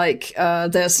bit, like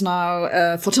there's now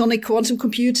photonic quantum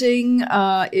computing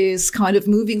is kind of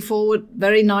moving forward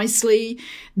very nicely.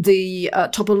 The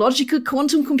topological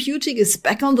quantum computing is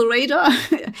back on the radar.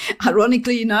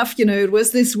 Ironically enough, it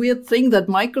was this weird thing that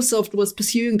Microsoft was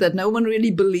pursuing that no one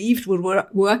really believed would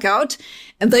work out.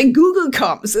 And then Google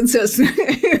comes and says,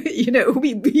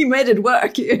 we made it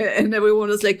work. And everyone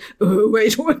was like, oh,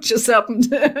 wait, what just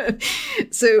happened?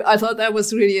 So I thought that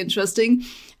was really interesting.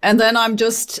 And then I'm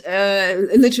just, I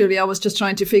was just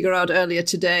trying to figure out earlier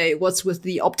today what's with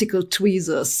the optical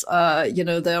tweezers.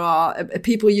 There are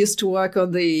people used to work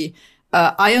on the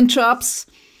ion traps.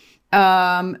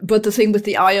 But the thing with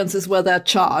the ions is where they're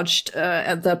charged,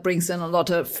 and that brings in a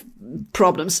lot of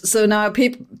problems. So now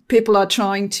people are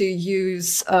trying to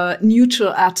use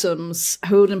neutral atoms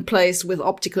held in place with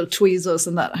optical tweezers,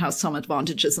 and that has some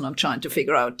advantages. And I'm trying to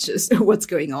figure out just what's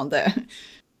going on there.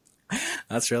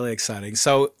 That's really exciting.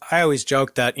 So I always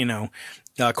joke that,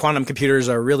 quantum computers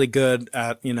are really good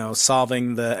at,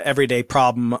 solving the everyday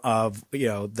problem of,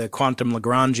 the quantum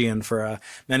Lagrangian for a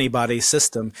many-body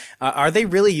system. Are they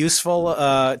really useful?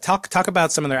 Talk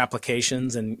about some of their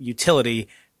applications and utility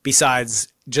besides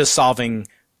just solving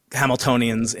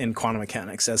Hamiltonians in quantum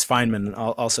mechanics, as Feynman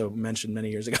also mentioned many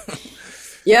years ago.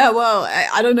 Yeah, well,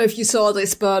 I don't know if you saw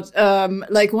this, but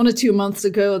like 1 or 2 months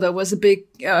ago, there was a big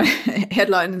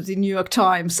headline in the New York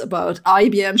Times about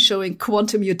IBM showing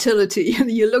quantum utility.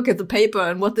 And you look at the paper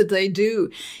and what did they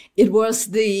do? It was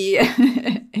the,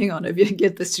 hang on, if you can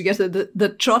get this together, the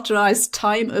trotterized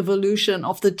time evolution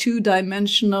of the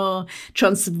two-dimensional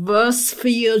transverse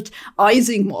field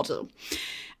Ising model.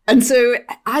 And so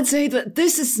I'd say that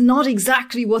this is not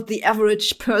exactly what the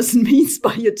average person means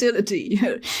by utility.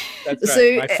 That's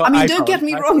so, right. I mean, don't get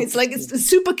me wrong. It's like, it's a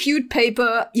super cute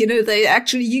paper. They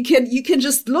actually, you can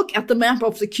just look at the map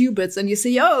of the qubits and you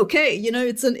see, oh, okay,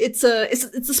 it's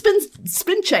a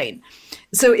spin chain.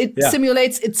 So it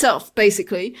simulates itself,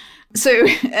 basically. So,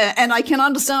 and I can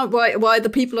understand why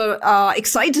the people are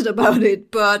excited about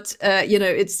it, but,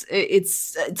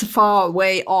 it's a far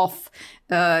way off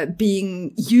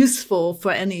being useful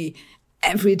for any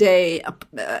everyday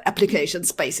applications,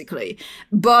 basically.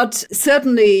 But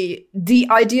certainly the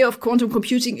idea of quantum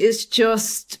computing is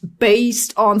just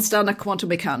based on standard quantum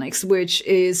mechanics, which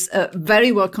is a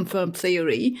very well confirmed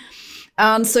theory.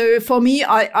 And so for me,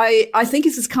 I think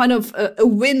this is kind of a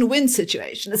win-win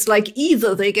situation. It's like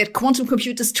either they get quantum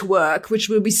computers to work, which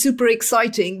will be super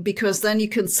exciting because then you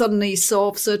can suddenly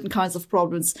solve certain kinds of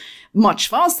problems much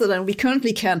faster than we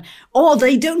currently can, or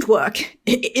they don't work,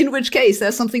 in which case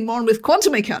there's something wrong with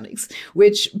quantum mechanics,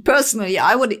 which personally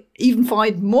I would even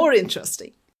find more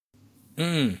interesting.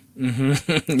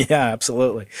 Mm-hmm. Yeah,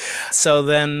 absolutely. So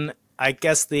then I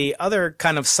guess the other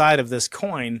kind of side of this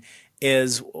coin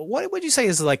is, what would you say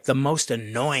is like the most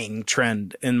annoying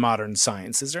trend in modern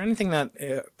science? Is there anything that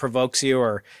provokes you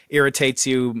or irritates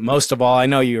you most of all? I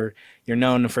know you're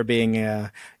known for being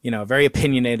a very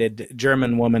opinionated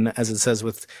German woman, as it says,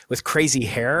 with crazy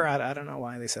hair. I don't know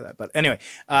why they say that, but anyway,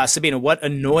 Sabine, what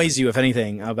annoys you, if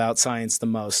anything, about science the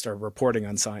most, or reporting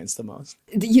on science the most?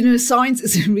 Science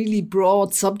is a really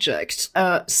broad subject.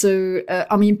 So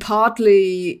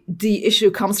partly the issue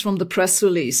comes from the press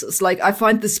releases. Like I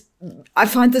find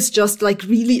this just like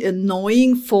really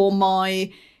annoying for my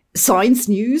science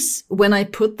news when I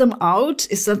put them out,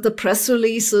 is that the press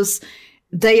releases,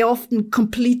 they often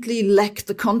completely lack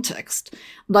the context.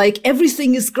 Like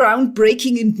everything is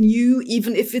groundbreaking and new,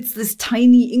 even if it's this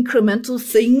tiny incremental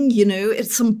thing,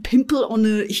 it's some pimple on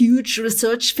a huge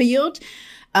research field.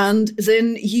 And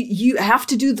then you have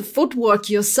to do the footwork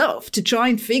yourself to try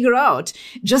and figure out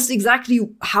just exactly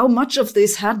how much of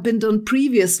this had been done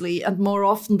previously. And more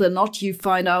often than not, you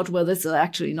find out, well, this is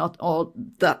actually not all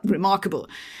that remarkable.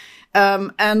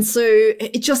 And so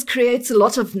it just creates a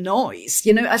lot of noise.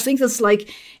 I think that's like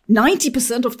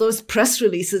 90% of those press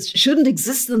releases shouldn't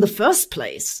exist in the first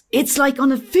place. It's like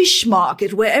on a fish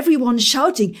market where everyone's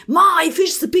shouting, my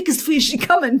fish, the biggest fish,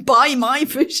 come and buy my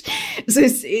fish. So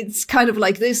it's kind of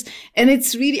like this. And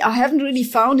it's really, I haven't really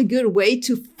found a good way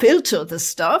to filter the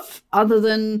stuff other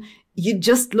than you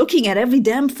just looking at every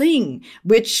damn thing,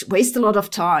 which wastes a lot of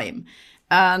time.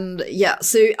 And yeah,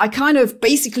 so I kind of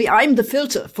basically, I'm the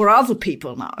filter for other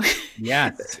people now.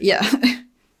 Yes. Yeah.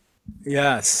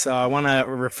 Yes. So I want to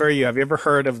refer you. Have you ever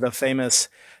heard of the famous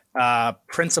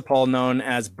principle known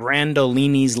as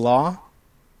Brandolini's Law?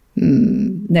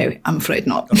 No, I'm afraid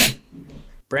not. Okay.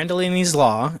 Brandolini's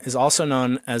Law is also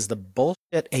known as the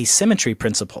bullshit asymmetry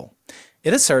principle.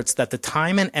 It asserts that the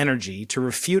time and energy to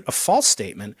refute a false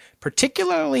statement,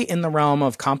 particularly in the realm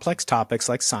of complex topics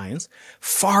like science,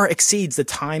 far exceeds the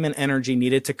time and energy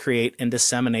needed to create and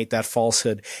disseminate that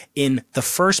falsehood in the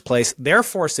first place.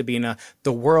 Therefore, Sabine,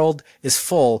 the world is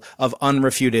full of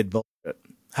unrefuted bullshit.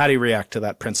 How do you react to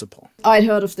that principle? I'd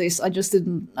heard of this. I just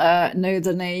didn't know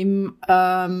the name.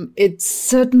 It's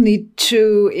certainly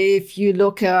true if you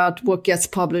look at what gets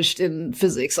published in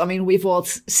physics. I mean, we've all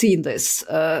seen this,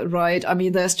 right? I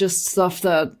mean, there's just stuff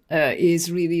that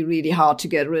is really, really hard to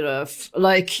get rid of.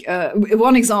 Like,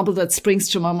 one example that springs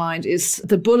to my mind is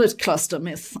the bullet cluster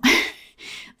myth.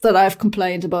 That I've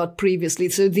complained about previously.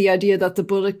 So the idea that the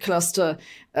bullet cluster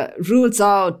rules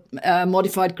out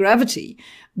modified gravity,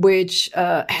 which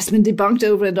has been debunked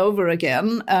over and over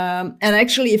again. And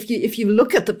actually, if you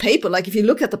look at the paper, like if you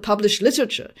look at the published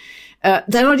literature, they're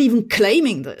not even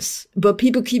claiming this, but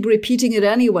people keep repeating it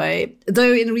anyway.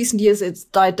 Though in recent years it's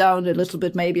died down a little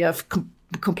bit. Maybe I've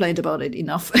complained about it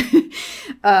enough.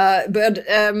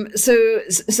 So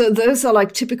those are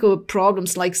like typical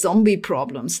problems, like zombie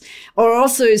problems. Or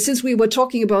also, since we were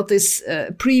talking about this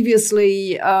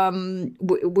previously,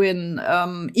 when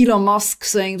Elon Musk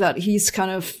saying that he's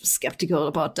kind of skeptical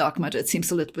about dark matter, it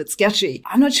seems a little bit sketchy.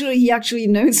 I'm not sure he actually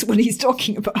knows what he's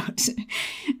talking about.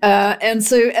 And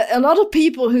so a lot of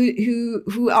people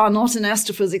who are not in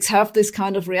astrophysics have this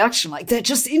kind of reaction, like they're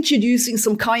just introducing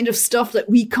some kind of stuff that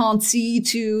we can't see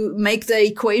to make the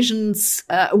equations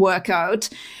work out.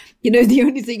 The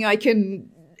only thing I can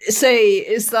say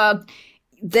is that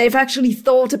they've actually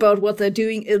thought about what they're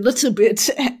doing a little bit.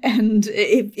 And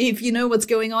if you know what's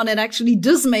going on, it actually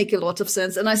does make a lot of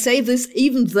sense. And I say this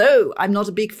even though I'm not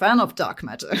a big fan of dark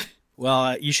matter.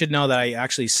 Well, you should know that I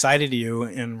actually cited you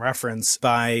in reference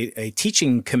by a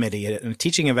teaching committee, a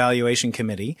teaching evaluation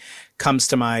committee comes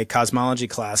to my cosmology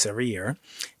class every year.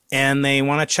 And they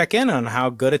want to check in on how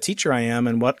good a teacher I am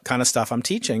and what kind of stuff I'm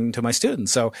teaching to my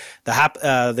students. So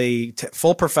the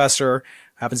full professor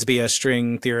happens to be a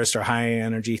string theorist or high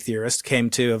energy theorist, came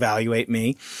to evaluate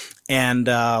me, and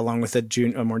along with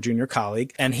a more junior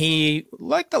colleague. And he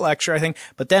liked the lecture, I think.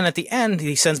 But then at the end,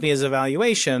 he sends me his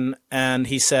evaluation, and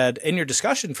he said, in your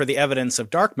discussion for the evidence of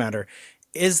dark matter,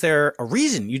 is there a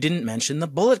reason you didn't mention the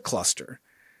bullet cluster?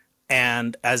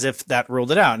 And as if that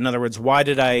ruled it out. In other words, why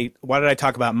did I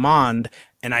talk about MOND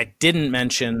and I didn't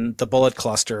mention the bullet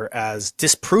cluster as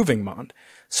disproving MOND?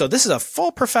 So this is a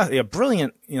full professor, a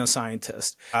brilliant,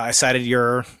 scientist. I cited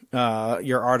your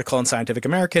article in Scientific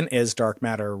American, Is Dark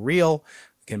Matter Real?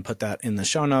 You can put that in the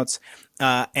show notes.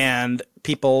 And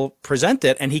people present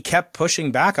it, and he kept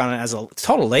pushing back on it as a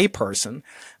total layperson.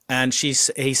 And he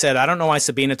said, I don't know why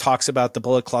Sabine talks about the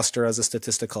bullet cluster as a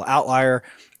statistical outlier.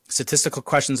 Statistical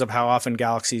questions of how often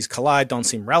galaxies collide don't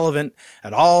seem relevant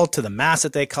at all to the mass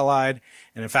that they collide.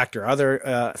 And in fact, there are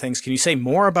other things. Can you say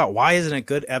more about why isn't it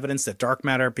good evidence that dark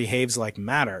matter behaves like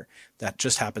matter that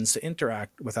just happens to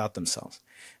interact without themselves?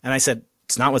 And I said,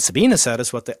 it's not what Sabine said,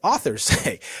 it's what the authors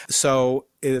say. So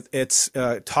it's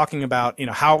talking about,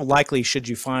 how likely should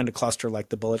you find a cluster like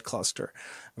the bullet cluster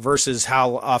versus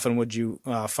how often would you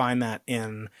find that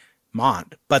in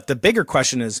MOND. But the bigger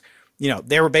question is,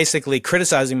 they were basically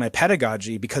criticizing my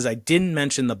pedagogy because I didn't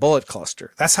mention the bullet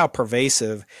cluster. That's how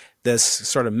pervasive this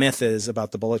sort of myth is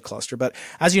about the bullet cluster. But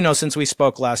as you know, since we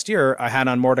spoke last year, I had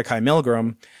on Mordecai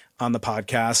Milgram on the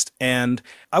podcast, and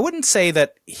I wouldn't say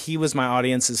that he was my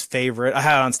audience's favorite. I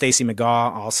had on Stacey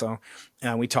McGaw also,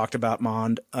 and we talked about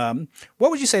MOND. What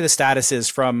would you say the status is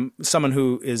from someone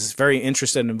who is very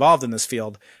interested and involved in this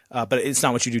field, but it's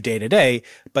not what you do day to day?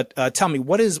 But tell me,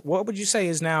 what would you say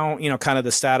is now, kind of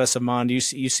the status of MOND?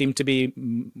 You seem to be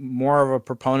more of a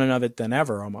proponent of it than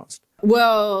ever, almost.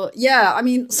 Well, yeah, I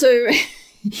mean, so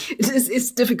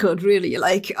it's difficult, really.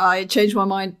 Like, I change my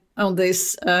mind on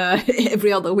this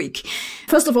every other week.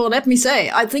 First of all, let me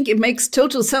say, I think it makes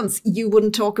total sense you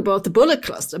wouldn't talk about the bullet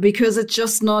cluster because it's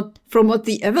just not, from what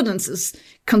the evidence is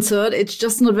concerned, it's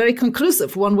just not very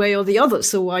conclusive one way or the other.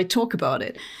 So why talk about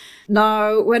it?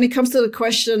 Now, when it comes to the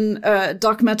question,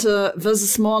 dark matter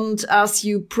versus MOND, as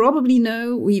you probably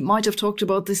know, we might have talked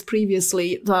about this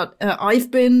previously, that I've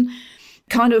been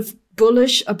kind of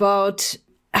bullish about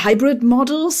hybrid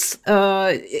models,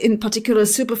 in particular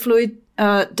superfluid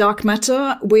dark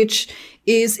matter, which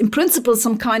is in principle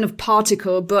some kind of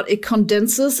particle, but it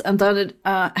condenses and then it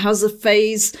has a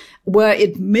phase where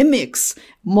it mimics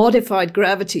modified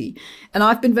gravity. And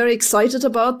I've been very excited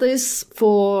about this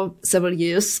for several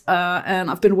years,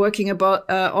 and I've been working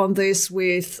on this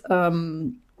with,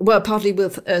 partly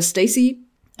with Stacey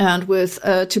and with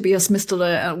Tobias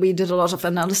Misteler, and we did a lot of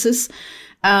analysis.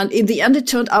 And in the end, it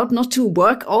turned out not to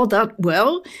work all that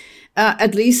well.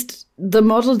 At least the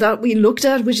model that we looked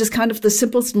at, which is kind of the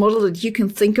simplest model that you can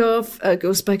think of,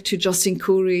 goes back to Justin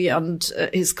Khoury and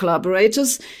his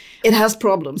collaborators. It has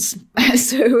problems.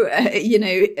 So,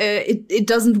 it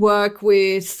doesn't work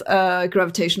with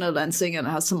gravitational lensing and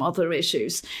it has some other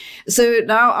issues. So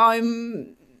now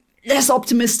I'm less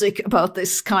optimistic about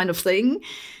this kind of thing.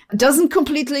 Doesn't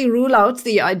completely rule out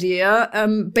the idea.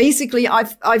 Basically,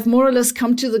 I've more or less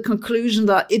come to the conclusion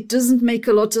that it doesn't make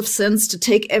a lot of sense to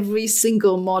take every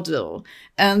single model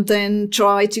and then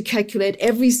try to calculate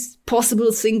every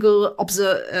possible single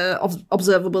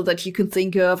observable that you can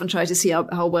think of and try to see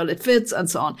how well it fits and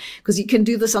so on. Because you can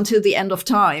do this until the end of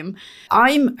time.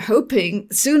 I'm hoping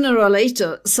sooner or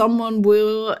later someone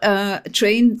will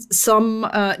train some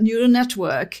neural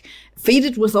network, feed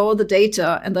it with all the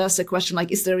data, and there's a question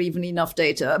like, is there even enough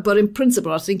data? But in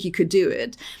principle, I think you could do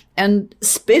it, and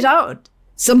spit out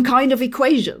some kind of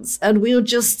equations, and we'll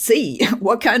just see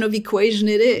what kind of equation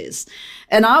it is.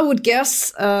 And I would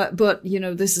guess, but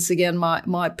this is again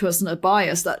my personal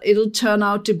bias, that it'll turn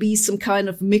out to be some kind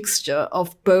of mixture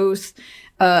of both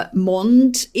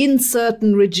Mond in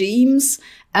certain regimes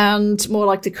and more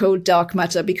like the cold dark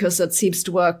matter, because that seems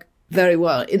to work very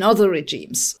well in other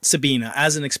regimes. Sabine,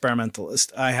 as an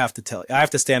experimentalist, I have to tell you, I have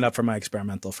to stand up for my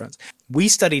experimental friends. We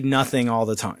studied nothing all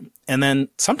the time. And then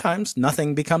sometimes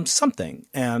nothing becomes something.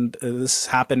 And this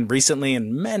happened recently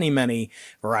in many, many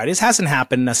varieties. Hasn't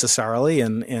happened necessarily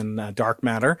in dark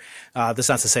matter. That's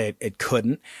not to say it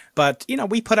couldn't. But,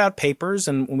 we put out papers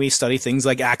and we study things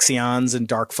like axions and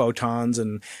dark photons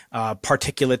and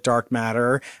particulate dark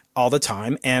matter all the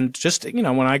time. And just, when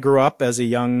I grew up as a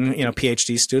young,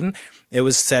 PhD student, it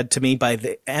was said to me by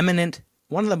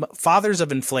one of the fathers of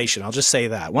inflation, I'll just say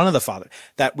that, one of the fathers,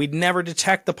 that we'd never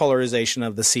detect the polarization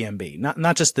of the CMB,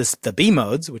 not just the B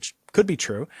modes, which could be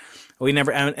true. We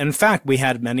never, and in fact, we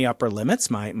had many upper limits.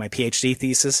 My PhD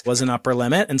thesis was an upper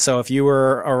limit. And so if you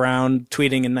were around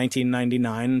tweeting in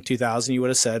 1999, 2000, you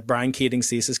would have said Brian Keating's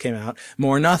thesis came out,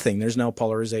 more nothing. There's no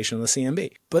polarization of the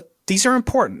CMB. But these are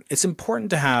important. It's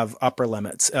important to have upper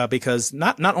limits because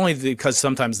not only because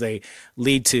sometimes they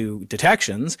lead to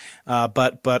detections,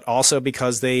 but also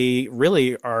because they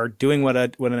really are doing what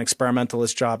an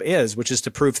experimentalist job is, which is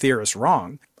to prove theorists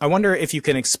wrong. I wonder if you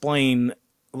can explain,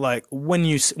 like, when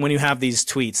you have these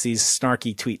tweets, these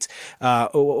snarky tweets,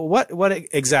 what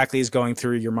exactly is going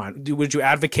through your mind? Would you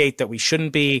advocate that we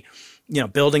shouldn't be,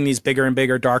 building these bigger and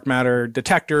bigger dark matter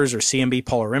detectors or CMB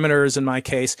polarimeters? In my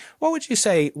case, what would you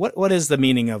say? What is the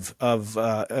meaning of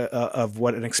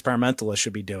what an experimentalist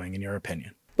should be doing, in your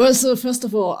opinion? Well, so first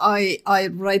of all, I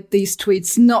write these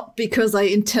tweets not because I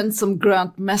intend some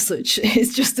grand message.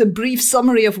 It's just a brief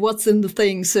summary of what's in the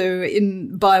thing. So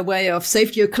by way of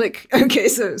save your click. Okay,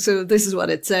 so this is what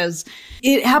it says.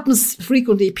 It happens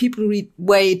frequently. People read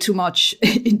way too much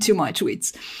into my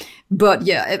tweets. But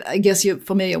yeah, I guess you're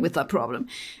familiar with that problem.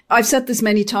 I've said this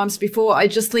many times before. I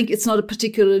just think it's not a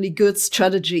particularly good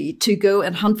strategy to go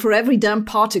and hunt for every damn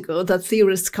particle that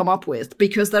theorists come up with,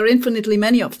 because there are infinitely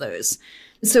many of those.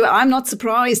 So I'm not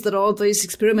surprised that all those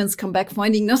experiments come back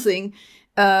finding nothing,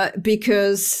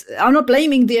 because I'm not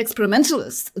blaming the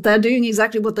experimentalists. They're doing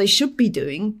exactly what they should be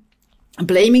doing. I'm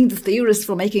blaming the theorists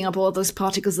for making up all those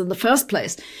particles in the first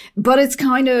place. But it's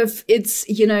kind of, it's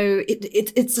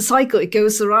a cycle. It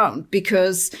goes around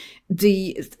because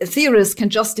the theorists can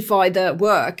justify their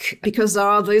work because there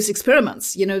are those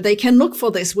experiments. They can look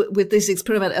for this with this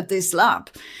experiment at this lab.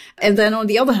 And then on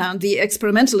the other hand, the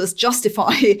experimentalists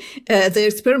justify the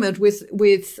experiment with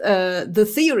the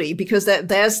theory, because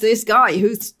there's this guy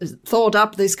who's thought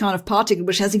up this kind of particle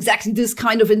which has exactly this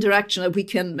kind of interaction that we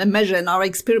can measure, and our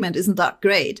experiment isn't that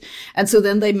great. And so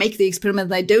then they make the experiment,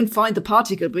 they don't find the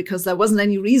particle because there wasn't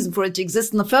any reason for it to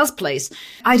exist in the first place.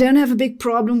 I don't have a big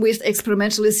problem with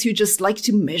experimentalists who just like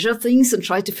to measure things and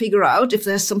try to figure out if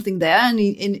there's something there in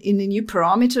a new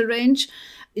parameter range.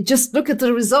 Just look at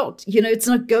the result. It's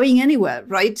not going anywhere,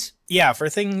 right? Yeah, for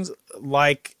things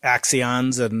like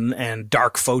axions and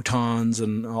dark photons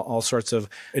and all sorts of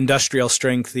industrial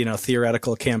strength,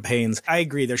 theoretical campaigns, I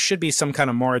agree there should be some kind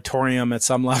of moratorium at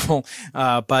some level.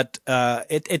 But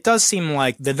it does seem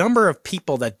like the number of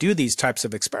people that do these types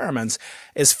of experiments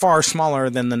is far smaller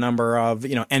than the number of,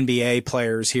 NBA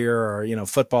players here, or,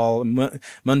 football, Bayern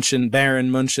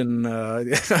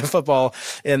München football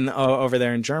over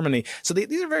there in Germany. So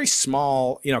these are very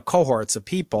small, cohorts of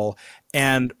people.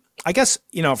 And I guess,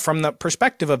 from the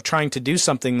perspective of trying to do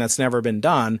something that's never been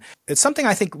done, it's something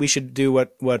I think we should do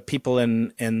what people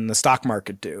in the stock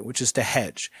market do, which is to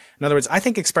hedge. In other words, I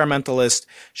think experimentalists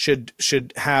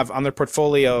should have on their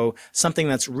portfolio something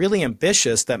that's really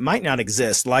ambitious that might not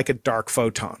exist, like a dark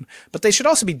photon. But they should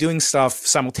also be doing stuff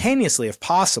simultaneously, if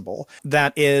possible,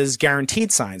 that is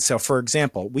guaranteed science. So, for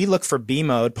example, we look for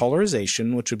B-mode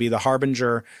polarization, which would be the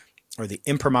harbinger or the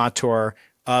imprimatur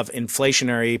of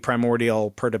inflationary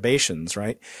primordial perturbations,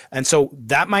 right? And so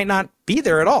that might not be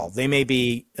there at all. They may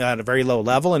be at a very low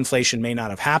level. Inflation may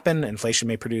not have happened. Inflation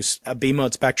may produce a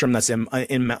B-mode spectrum that's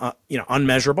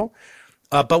unmeasurable.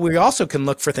 But we also can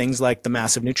look for things like the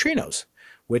massive neutrinos,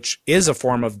 which is a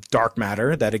form of dark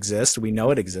matter that exists. We know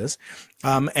it exists.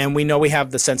 And we know we have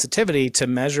the sensitivity to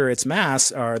measure its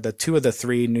mass, or the two of the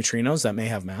three neutrinos that may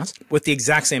have mass, with the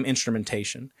exact same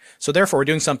instrumentation. So therefore, we're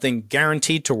doing something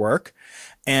guaranteed to work.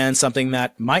 and something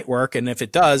that might work. And if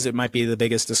it does, it might be the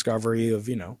biggest discovery of,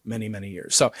 many, many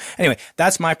years. So anyway,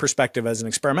 that's my perspective as an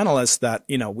experimentalist, that,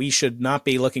 we should not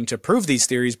be looking to prove these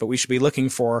theories, but we should be looking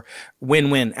for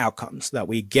win-win outcomes, that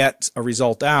we get a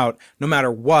result out no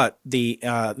matter what the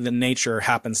nature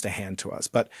happens to hand to us.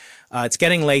 But it's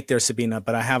getting late there, Sabine,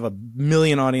 but I have a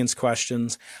million audience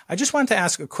questions. I just wanted to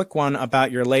ask a quick one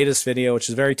about your latest video, which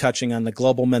is very touching, on the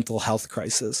global mental health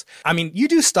crisis. I mean, you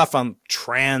do stuff on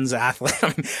trans athletes.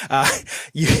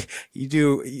 You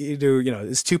do,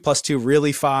 is 2 + 2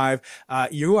 really 5?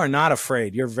 You are not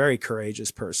afraid. You're a very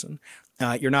courageous person.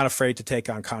 You're not afraid to take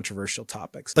on controversial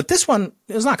topics. But this one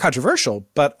is not controversial,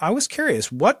 but I was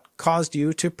curious, what caused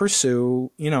you to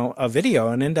pursue,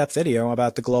 an in-depth video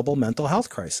about the global mental health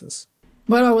crisis?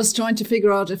 Well, I was trying to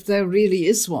figure out if there really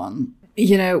is one.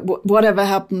 Whatever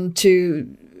happened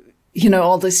to,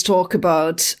 all this talk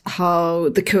about how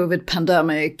the COVID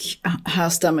pandemic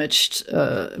has damaged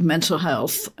mental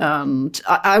health. And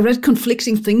I read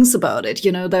conflicting things about it.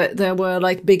 There were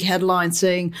like big headlines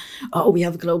saying, oh, we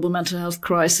have a global mental health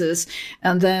crisis.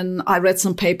 And then I read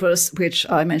some papers, which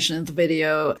I mentioned in the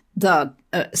video, that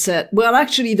said, well,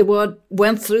 actually, the world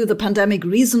went through the pandemic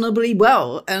reasonably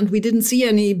well, and we didn't see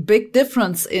any big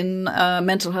difference in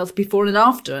mental health before and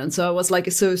after. And so I was like,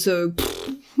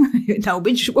 now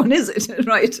which one is it,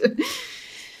 right?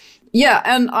 Yeah,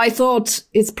 and I thought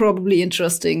it's probably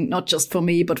interesting, not just for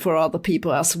me, but for other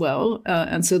people as well.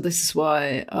 And so this is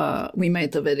why we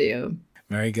made the video.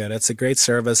 Very good. It's a great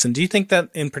service. And do you think that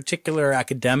in particular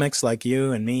academics like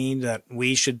you and me, that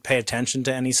we should pay attention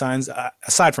to any signs,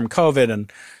 aside from COVID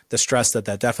and the stress that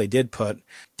definitely did put?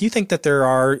 Do you think that there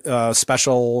are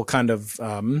special kind of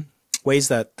ways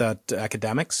that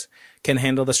academics can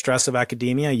handle the stress of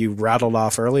academia? You rattled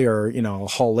off earlier, a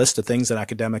whole list of things that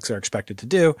academics are expected to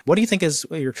do. What do you think is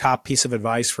your top piece of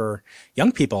advice for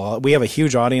young people? We have a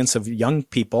huge audience of young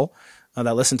people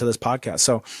that listen to this podcast.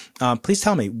 So please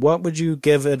tell me, what would you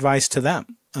give advice to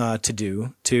them to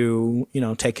do to,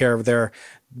 take care of their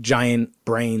giant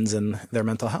brains and their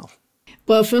mental health?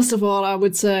 Well, first of all, I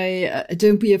would say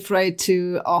don't be afraid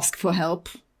to ask for help.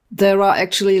 There are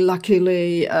actually,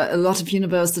 luckily, a lot of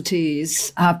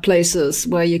universities have places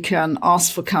where you can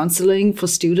ask for counseling for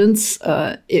students,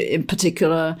 in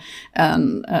particular,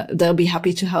 and they'll be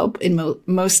happy to help in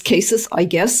most cases, I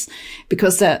guess,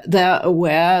 because they're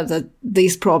aware that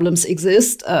these problems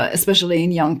exist, especially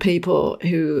in young people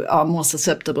who are more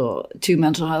susceptible to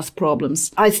mental health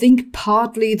problems. I think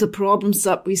partly the problems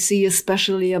that we see,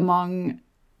 especially among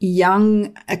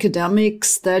young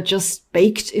academics, they're just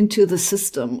baked into the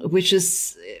system, which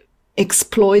is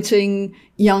exploiting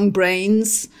young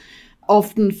brains,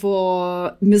 often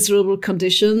for miserable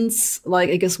conditions. Like,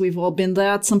 I guess we've all been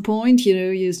there at some point.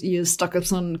 You're stuck at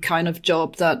some kind of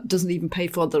job that doesn't even pay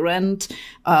for the rent.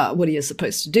 What are you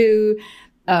supposed to do?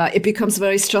 It becomes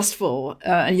very stressful,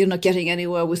 and you're not getting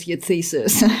anywhere with your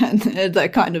thesis and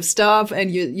that kind of stuff. And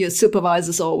your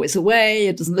supervisor's always away.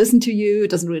 It doesn't listen to you. It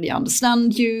doesn't really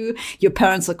understand you. Your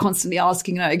parents are constantly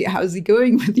asking, like, how's it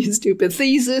going with your stupid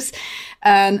thesis?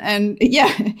 And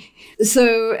yeah,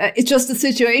 so it's just the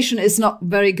situation is not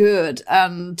very good.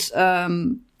 And, I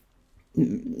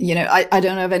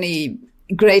don't have any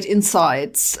great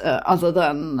insights other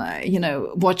than,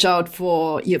 watch out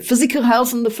for your physical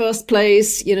health in the first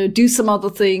place, do some other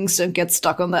things, don't get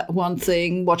stuck on that one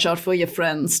thing, watch out for your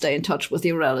friends, stay in touch with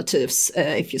your relatives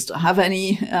if you still have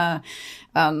any,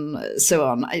 and so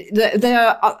on. There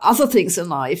are other things in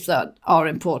life that are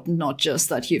important, not just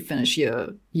that you finish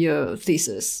your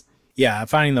thesis. Yeah,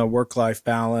 finding the work-life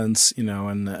balance,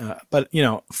 but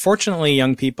fortunately,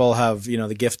 young people have,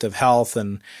 the gift of health,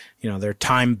 and, they're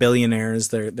time billionaires.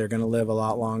 They're going to live a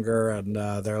lot longer, and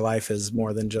their life is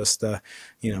more than just the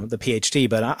PhD.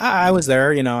 But I was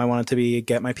there, I wanted to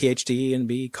get my PhD and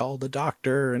be called a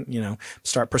doctor and,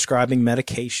 start prescribing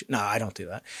medication. No, I don't do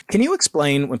that. Can you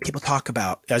explain, when people talk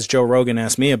about, as Joe Rogan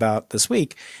asked me about this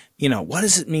week, what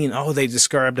does it mean? Oh, they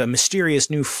described a mysterious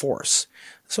new force.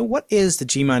 So what is the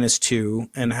G-2,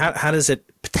 and how does it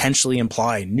potentially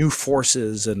imply new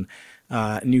forces and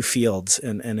new fields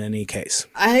in any case?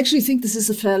 I actually think this is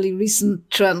a fairly recent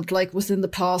trend, like within the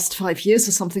past 5 years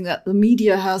or something, that the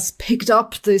media has picked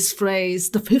up this phrase,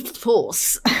 the fifth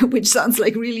force, which sounds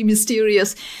like really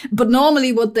mysterious. But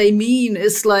normally what they mean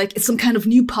is like it's some kind of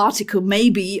new particle,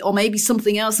 maybe, or maybe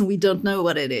something else, and we don't know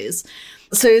what it is.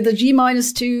 So the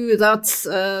G-2, that's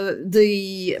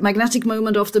the magnetic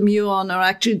moment of the muon, or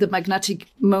actually the magnetic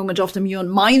moment of the muon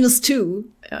 -2,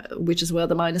 which is where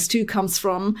the -2 comes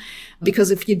from.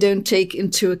 Because if you don't take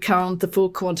into account the full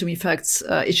quantum effects,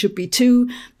 it should be 2.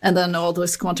 And then all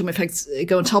those quantum effects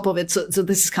go on top of it. So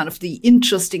this is kind of the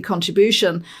interesting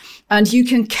contribution. And you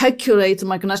can calculate the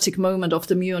magnetic moment of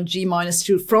the muon G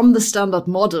 -2 from the standard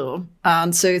model.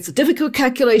 And so it's a difficult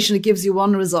calculation. It gives you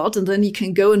one result, and then you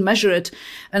can go and measure it.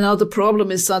 And now the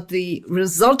problem is that the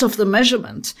result of the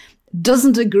measurement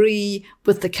doesn't agree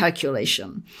with the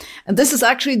calculation. And this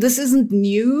isn't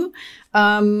new.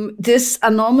 This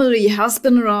anomaly has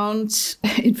been around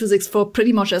in physics for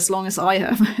pretty much as long as I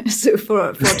have. So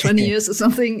for 20 years or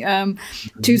something,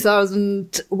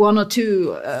 2001 or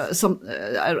 2,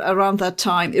 around that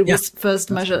time, it was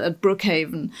first measured at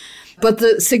Brookhaven. But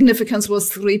the significance was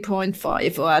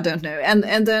 3.5, or I don't know.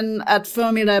 And then at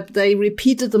Fermilab, they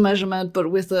repeated the measurement,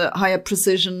 but with a higher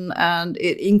precision, and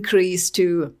it increased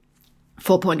to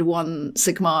 4.1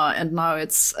 sigma, and now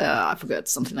it's, I forget,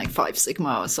 something like 5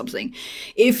 sigma or something.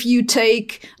 If you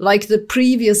take like the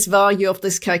previous value of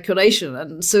this calculation,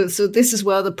 and so this is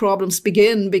where the problems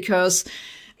begin, because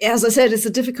as I said, it's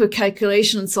a difficult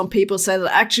calculation, and some people say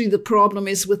that actually the problem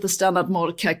is with the standard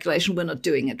model calculation, we're not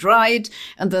doing it right.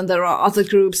 And then there are other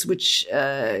groups which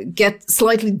get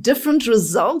slightly different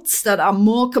results that are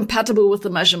more compatible with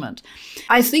the measurement.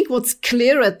 I think what's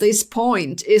clear at this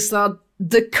point is that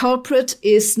the culprit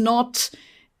is not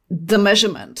the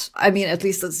measurement. I mean, at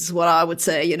least this is what I would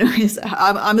say,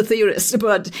 I'm a theorist,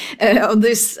 but on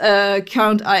this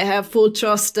count, I have full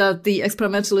trust that the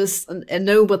experimentalists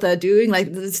know what they're doing.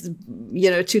 Like this,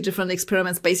 2 different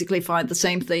experiments basically find the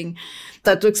same thing.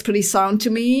 That looks pretty sound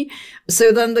to me.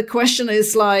 So then the question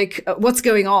is like, what's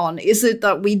going on? Is it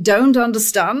that we don't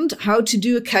understand how to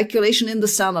do a calculation in the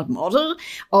standard model?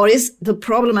 Or is the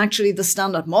problem actually the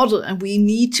standard model and we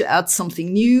need to add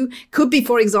something new? Could be,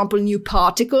 for example, new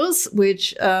particles,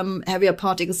 which heavier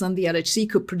particles than the LHC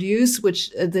could produce,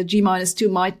 which the G -2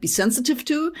 might be sensitive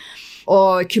to.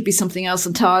 Or it could be something else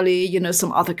entirely,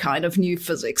 some other kind of new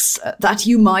physics that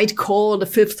you might call the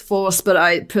fifth force. But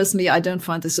I don't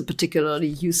find this a particularly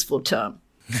useful term.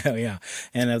 Oh, yeah.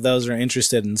 And if those are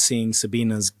interested in seeing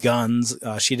Sabine's guns,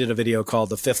 she did a video called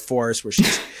The Fifth Force where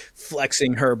she's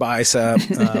flexing her bicep.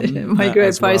 My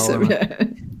great bicep, yeah.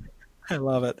 I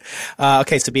love it.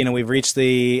 Okay, Sabine, we've reached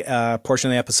the portion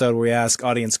of the episode where we ask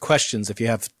audience questions. If you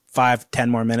have 5-10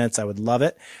 more minutes, I would love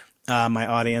it. My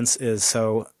audience is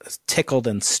so tickled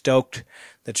and stoked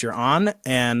that you're on.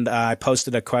 And I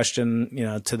posted a question,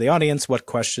 to the audience. What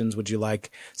questions would you like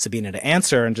Sabine to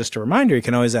answer? And just a reminder, you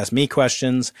can always ask me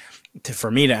questions for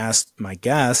me to ask my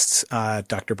guests,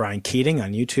 Dr. Brian Keating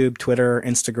on YouTube, Twitter,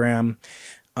 Instagram,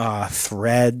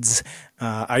 Threads.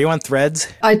 Are you on Threads?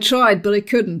 I tried, but I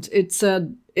couldn't. It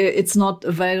said it's not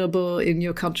available in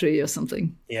your country or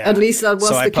something. Yeah. At least that was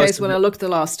the case when I looked the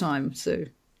last time. So.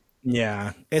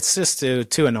 Yeah, it's just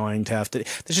too annoying to have to.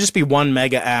 There should just be one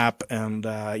mega app, and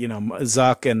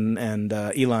Zuck and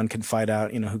Elon can fight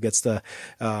out, who gets the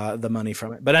money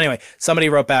from it. But anyway, somebody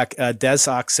wrote back. Des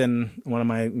Oxen, one of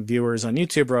my viewers on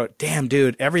YouTube, wrote, "Damn,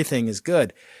 dude, everything is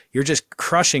good. You're just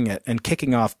crushing it and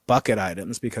kicking off bucket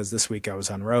items." Because this week I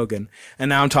was on Rogan, and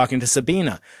now I'm talking to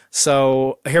Sabine.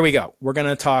 So here we go. We're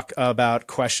going to talk about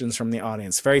questions from the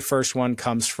audience. Very first one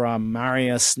comes from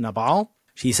Marius Nabal.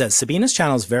 She says, Sabine's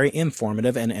channel is very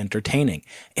informative and entertaining.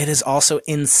 It is also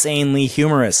insanely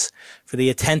humorous for the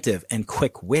attentive and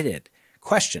quick-witted.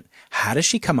 Question, how does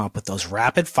she come up with those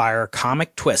rapid-fire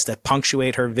comic twists that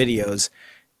punctuate her videos,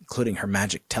 including her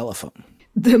magic telephone?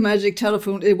 The magic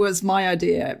telephone, it was my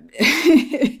idea.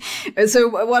 So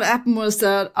what happened was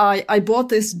that I bought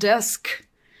this desk,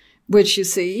 which you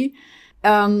see,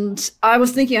 and I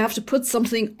was thinking I have to put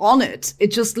something on it.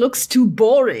 It just looks too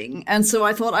boring. And so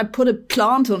I thought I'd put a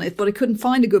plant on it, but I couldn't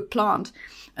find a good plant.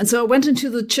 And so I went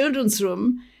into the children's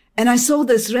room and I saw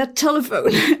this red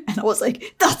telephone. And I was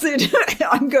like, that's it.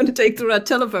 I'm going to take the red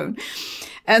telephone.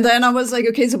 And then I was like,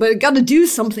 okay, so but I got to do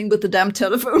something with the damn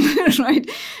telephone, right?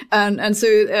 And so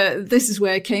this is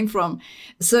where it came from.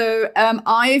 So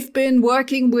I've been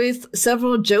working with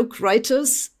several joke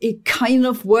writers. It kind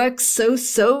of works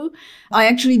so. I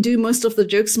actually do most of the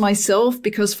jokes myself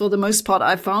because for the most part,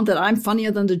 I found that I'm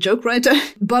funnier than the joke writer.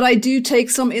 But I do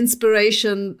take some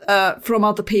inspiration from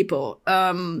other people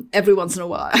every once in a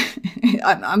while.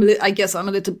 I guess I'm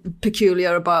a little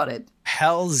peculiar about it.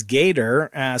 Hell's Gator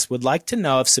asks, would like to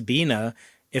know if Sabine,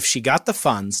 if she got the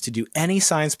funds to do any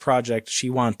science project she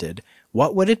wanted,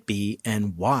 what would it be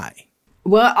and why?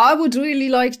 Well, I would really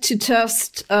like to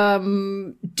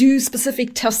do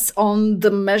specific tests on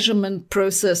the measurement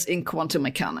process in quantum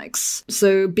mechanics.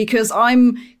 So, because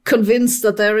I'm convinced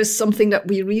that there is something that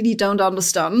we really don't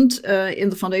understand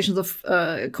in the foundations of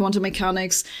quantum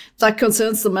mechanics that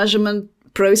concerns the measurement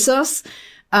process.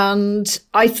 And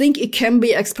I think it can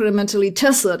be experimentally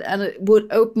tested, and it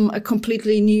would open a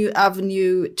completely new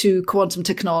avenue to quantum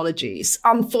technologies.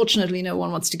 Unfortunately, no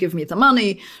one wants to give me the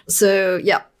money. So,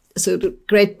 yeah. So the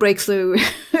great breakthrough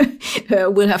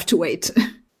will have to wait.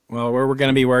 Well, we're going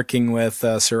to be working with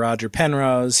Sir Roger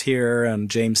Penrose here and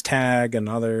James Tagg and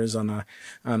others on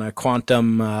a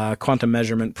quantum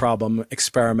measurement problem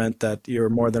experiment that you're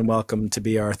more than welcome to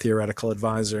be our theoretical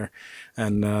advisor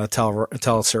and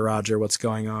tell Sir Roger what's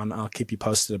going on. I'll keep you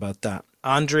posted about that.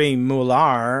 Andre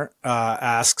Moulard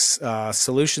asks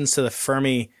solutions to the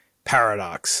Fermi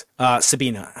paradox.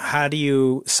 Sabine, how do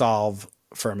you solve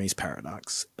Fermi's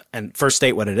paradox? And first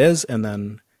state what it is, and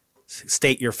then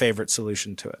state your favorite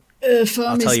solution to it.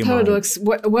 Fermi's paradox,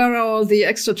 where are the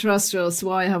extraterrestrials?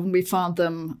 Why haven't we found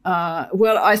them?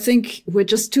 Well, I think we're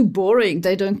just too boring.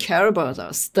 They don't care about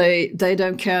us. They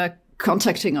don't care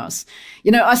contacting us.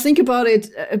 I think about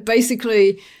it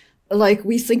basically like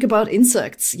we think about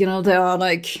insects. They are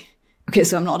like, okay,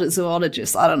 so I'm not a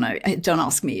zoologist. I don't know. Don't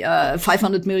ask me.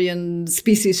 500 million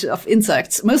species of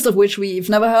insects, most of which we've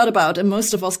never heard about, and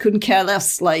most of us couldn't care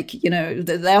less. Like,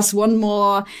 there's one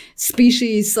more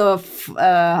species of,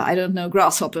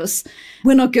 grasshoppers.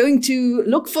 We're not going to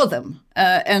look for them.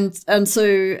 And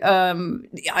so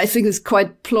I think this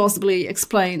quite plausibly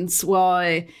explains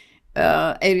why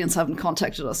aliens haven't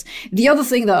contacted us. The other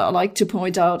thing that I like to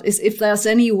point out is if there's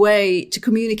any way to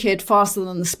communicate faster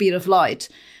than the speed of light,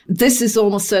 this is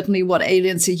almost certainly what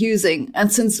aliens are using.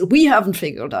 And since we haven't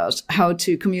figured out how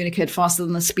to communicate faster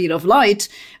than the speed of light,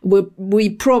 we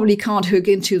probably can't hook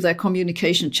into their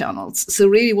communication channels. So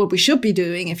really what we should be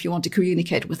doing if you want to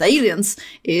communicate with aliens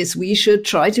is we should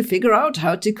try to figure out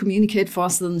how to communicate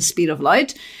faster than the speed of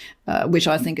light, which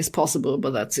I think is possible,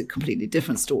 but that's a completely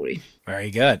different story. Very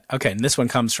good. Okay, and this one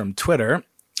comes from Twitter.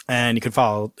 And you can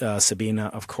follow Sabine,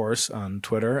 of course, on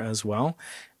Twitter as well.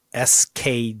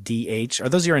 SKDH. Are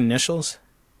those your initials?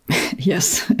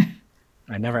 Yes.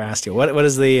 I never asked you. What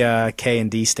does the K and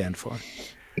D stand for?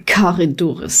 Karin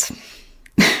Doris.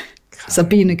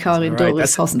 Sabine Karin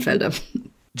Doris Hossenfelder.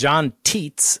 John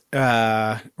Tietz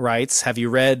writes, have you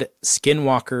read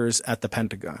Skinwalkers at the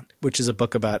Pentagon, which is a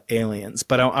book about aliens?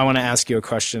 But I want to ask you a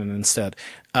question instead.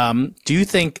 What do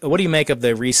you make of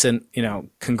the recent,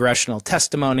 congressional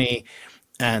testimony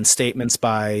and statements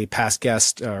by past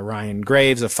guest Ryan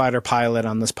Graves, a fighter pilot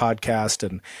on this podcast,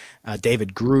 and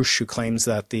David Grush, who claims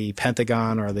that the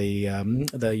Pentagon or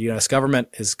the U.S. government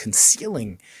is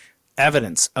concealing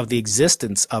evidence of the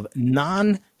existence of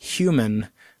non-human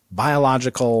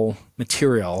biological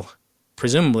material,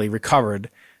 presumably recovered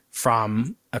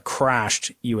from a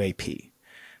crashed UAP.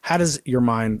 How does your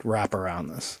mind wrap around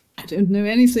this? I don't know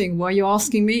anything. Why are you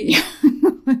asking me?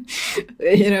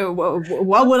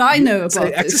 What would I know about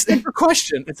this? Existential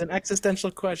question. It's an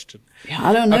existential question. Yeah,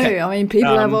 I don't know. Okay. I mean,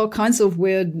 people have all kinds of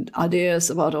weird ideas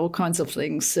about all kinds of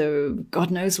things. So God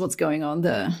knows what's going on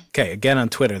there. Okay, again on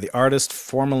Twitter, the artist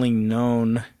formerly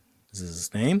known, this is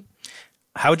his name.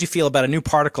 How would you feel about a new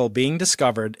particle being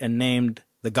discovered and named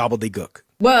the gobbledygook?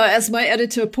 Well, as my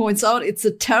editor points out, it's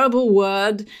a terrible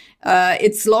word.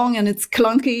 It's long and it's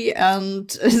clunky.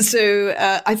 And so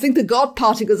I think the God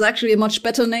particle is actually a much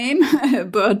better name.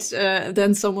 But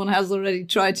then someone has already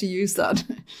tried to use that.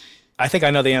 I think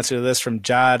I know the answer to this from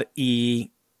Jad E.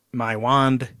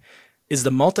 Maiwand. Is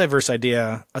the multiverse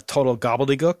idea a total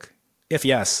gobbledygook? If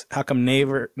yes, how come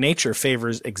nature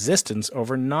favors existence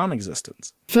over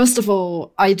non-existence? First of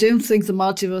all, I don't think the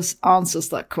multiverse answers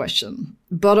that question.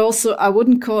 But also, I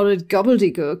wouldn't call it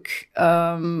gobbledygook.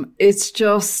 It's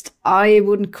just, I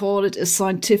wouldn't call it a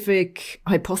scientific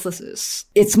hypothesis.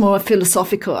 It's more a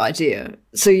philosophical idea.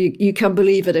 So you can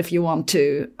believe it if you want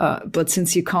to. But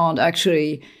since you can't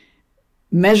actually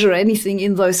measure anything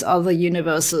in those other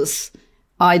universes,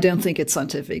 I don't think it's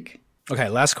scientific. Okay,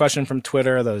 last question from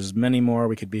Twitter. There's many more.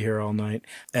 We could be here all night.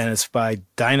 And it's by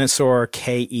Dinosaur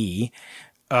KE,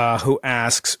 who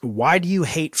asks, why do you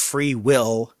hate free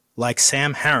will like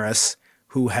Sam Harris,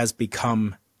 who has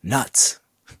become nuts?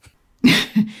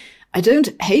 I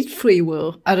don't hate free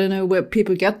will. I don't know where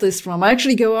people get this from. I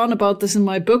actually go on about this in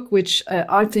my book, which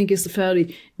I think is a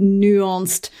fairly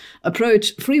nuanced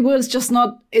approach. Free will is just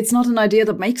it's not an idea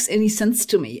that makes any sense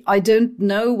to me. I don't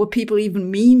know what people even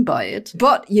mean by it.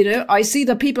 But, I see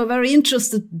that people are very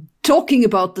interested talking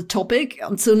about the topic.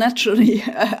 And so naturally,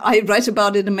 I write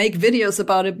about it and make videos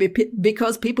about it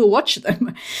because people watch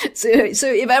them. So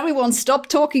if everyone stopped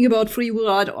talking about free will,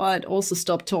 I'd also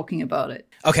stop talking about it.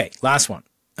 Okay, last one.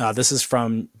 This is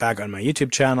from back on my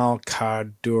YouTube channel,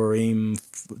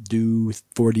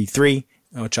 Kadurim43,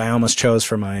 which I almost chose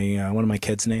for my one of my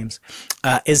kids' names.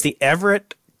 Is the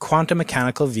Everett quantum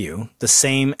mechanical view the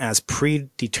same as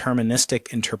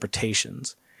predeterministic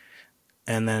interpretations?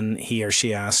 And then he or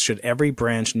she asks, should every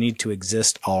branch need to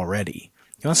exist already?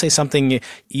 You want to say something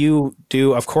you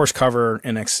do, of course, cover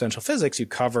in existential physics. You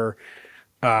cover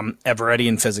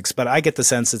Everettian physics, but I get the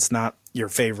sense it's not your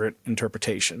favorite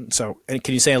interpretation. So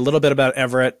can you say a little bit about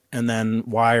Everett and then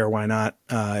why or why not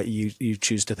you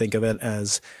choose to think of it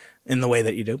as in the way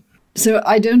that you do? So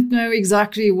I don't know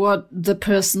exactly what the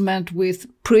person meant with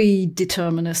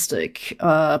predeterministic.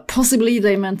 Possibly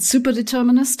they meant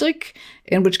superdeterministic,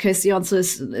 in which case the answer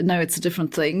is no, it's a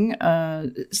different thing.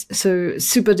 So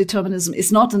superdeterminism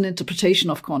is not an interpretation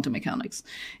of quantum mechanics.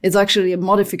 It's actually a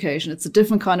modification. It's a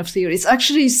different kind of theory. It's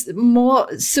actually more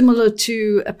similar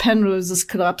to Penrose's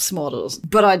collapse models,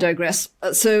 but I digress.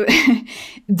 So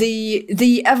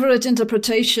the Everett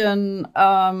interpretation,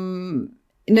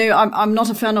 no, I'm not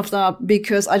a fan of that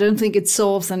because I don't think it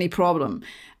solves any problem.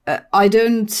 I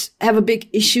don't have a big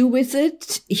issue with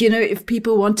it. If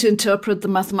people want to interpret the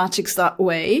mathematics that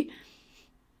way,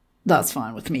 that's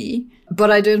fine with me.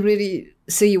 But I don't really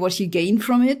see what you gain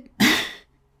from it.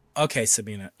 Okay,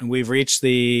 Sabine, we've reached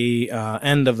the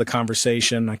end of the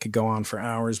conversation. I could go on for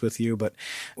hours with you, but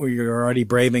you're already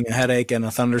braving a headache and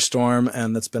a thunderstorm,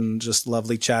 and it's been just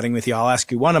lovely chatting with you. I'll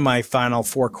ask you one of my final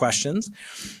 4 questions,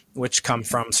 which come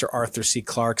from Sir Arthur C.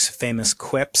 Clarke's famous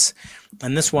quips.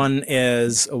 And this one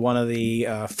is one of the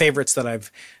favorites that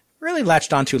I've really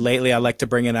latched onto lately. I like to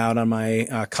bring it out on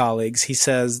my colleagues. He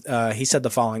said the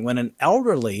following: when an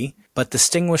elderly but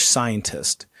distinguished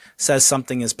scientist says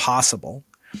something is possible,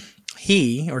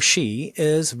 he or she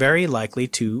is very likely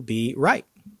to be right.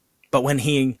 But when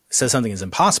he says something is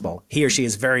impossible, he or she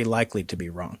is very likely to be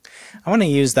wrong. I want to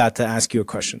use that to ask you a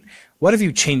question. What have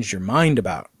you changed your mind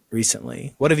about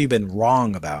recently? What have you been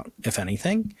wrong about, if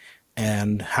anything?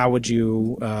 And how would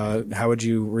you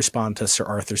respond to Sir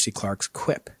Arthur C. Clarke's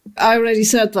quip? I already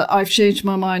said that I've changed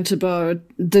my mind about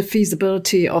the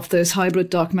feasibility of those hybrid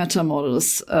dark matter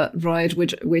models, right?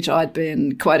 Which I'd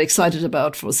been quite excited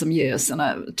about for some years, and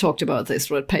I talked about this,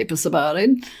 wrote papers about it.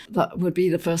 That would be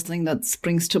the first thing that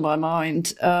springs to my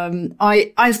mind.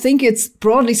 I think it's,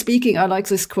 broadly speaking, I like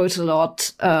this quote a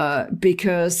lot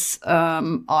because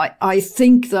I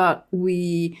think that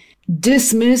we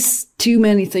dismiss too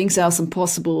many things as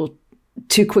impossible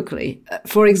too quickly.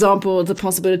 For example, the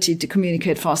possibility to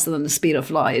communicate faster than the speed of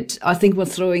light. I think we're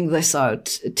throwing this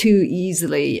out too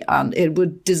easily, and it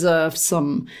would deserve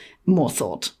some more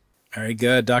thought. Very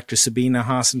good. Dr. Sabine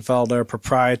Hossenfelder,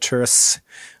 proprietress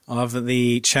of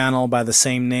the channel by the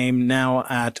same name, now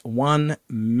at 1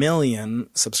 million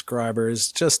subscribers.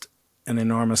 Just an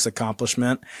enormous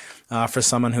accomplishment for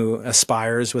someone who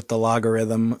aspires with the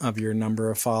logarithm of your number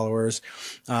of followers,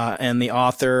 and the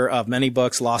author of many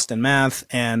books, Lost in Math,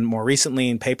 and more recently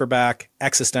in paperback,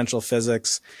 Existential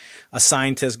Physics, A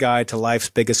Scientist's Guide to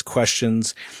Life's Biggest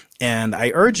Questions. And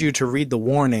I urge you to read the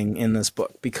warning in this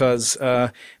book because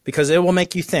it will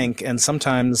make you think. And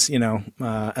sometimes,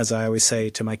 as I always say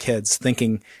to my kids,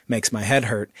 thinking makes my head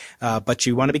hurt. But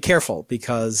you want to be careful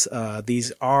because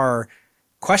these are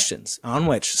questions on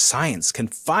which science can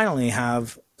finally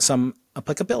have some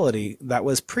applicability that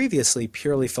was previously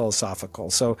purely philosophical.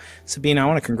 So, Sabine, I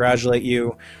want to congratulate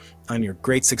you on your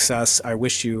great success. I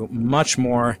wish you much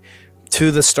more to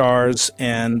the stars,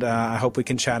 and I hope we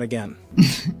can chat again.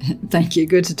 Thank you.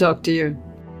 Good to talk to you.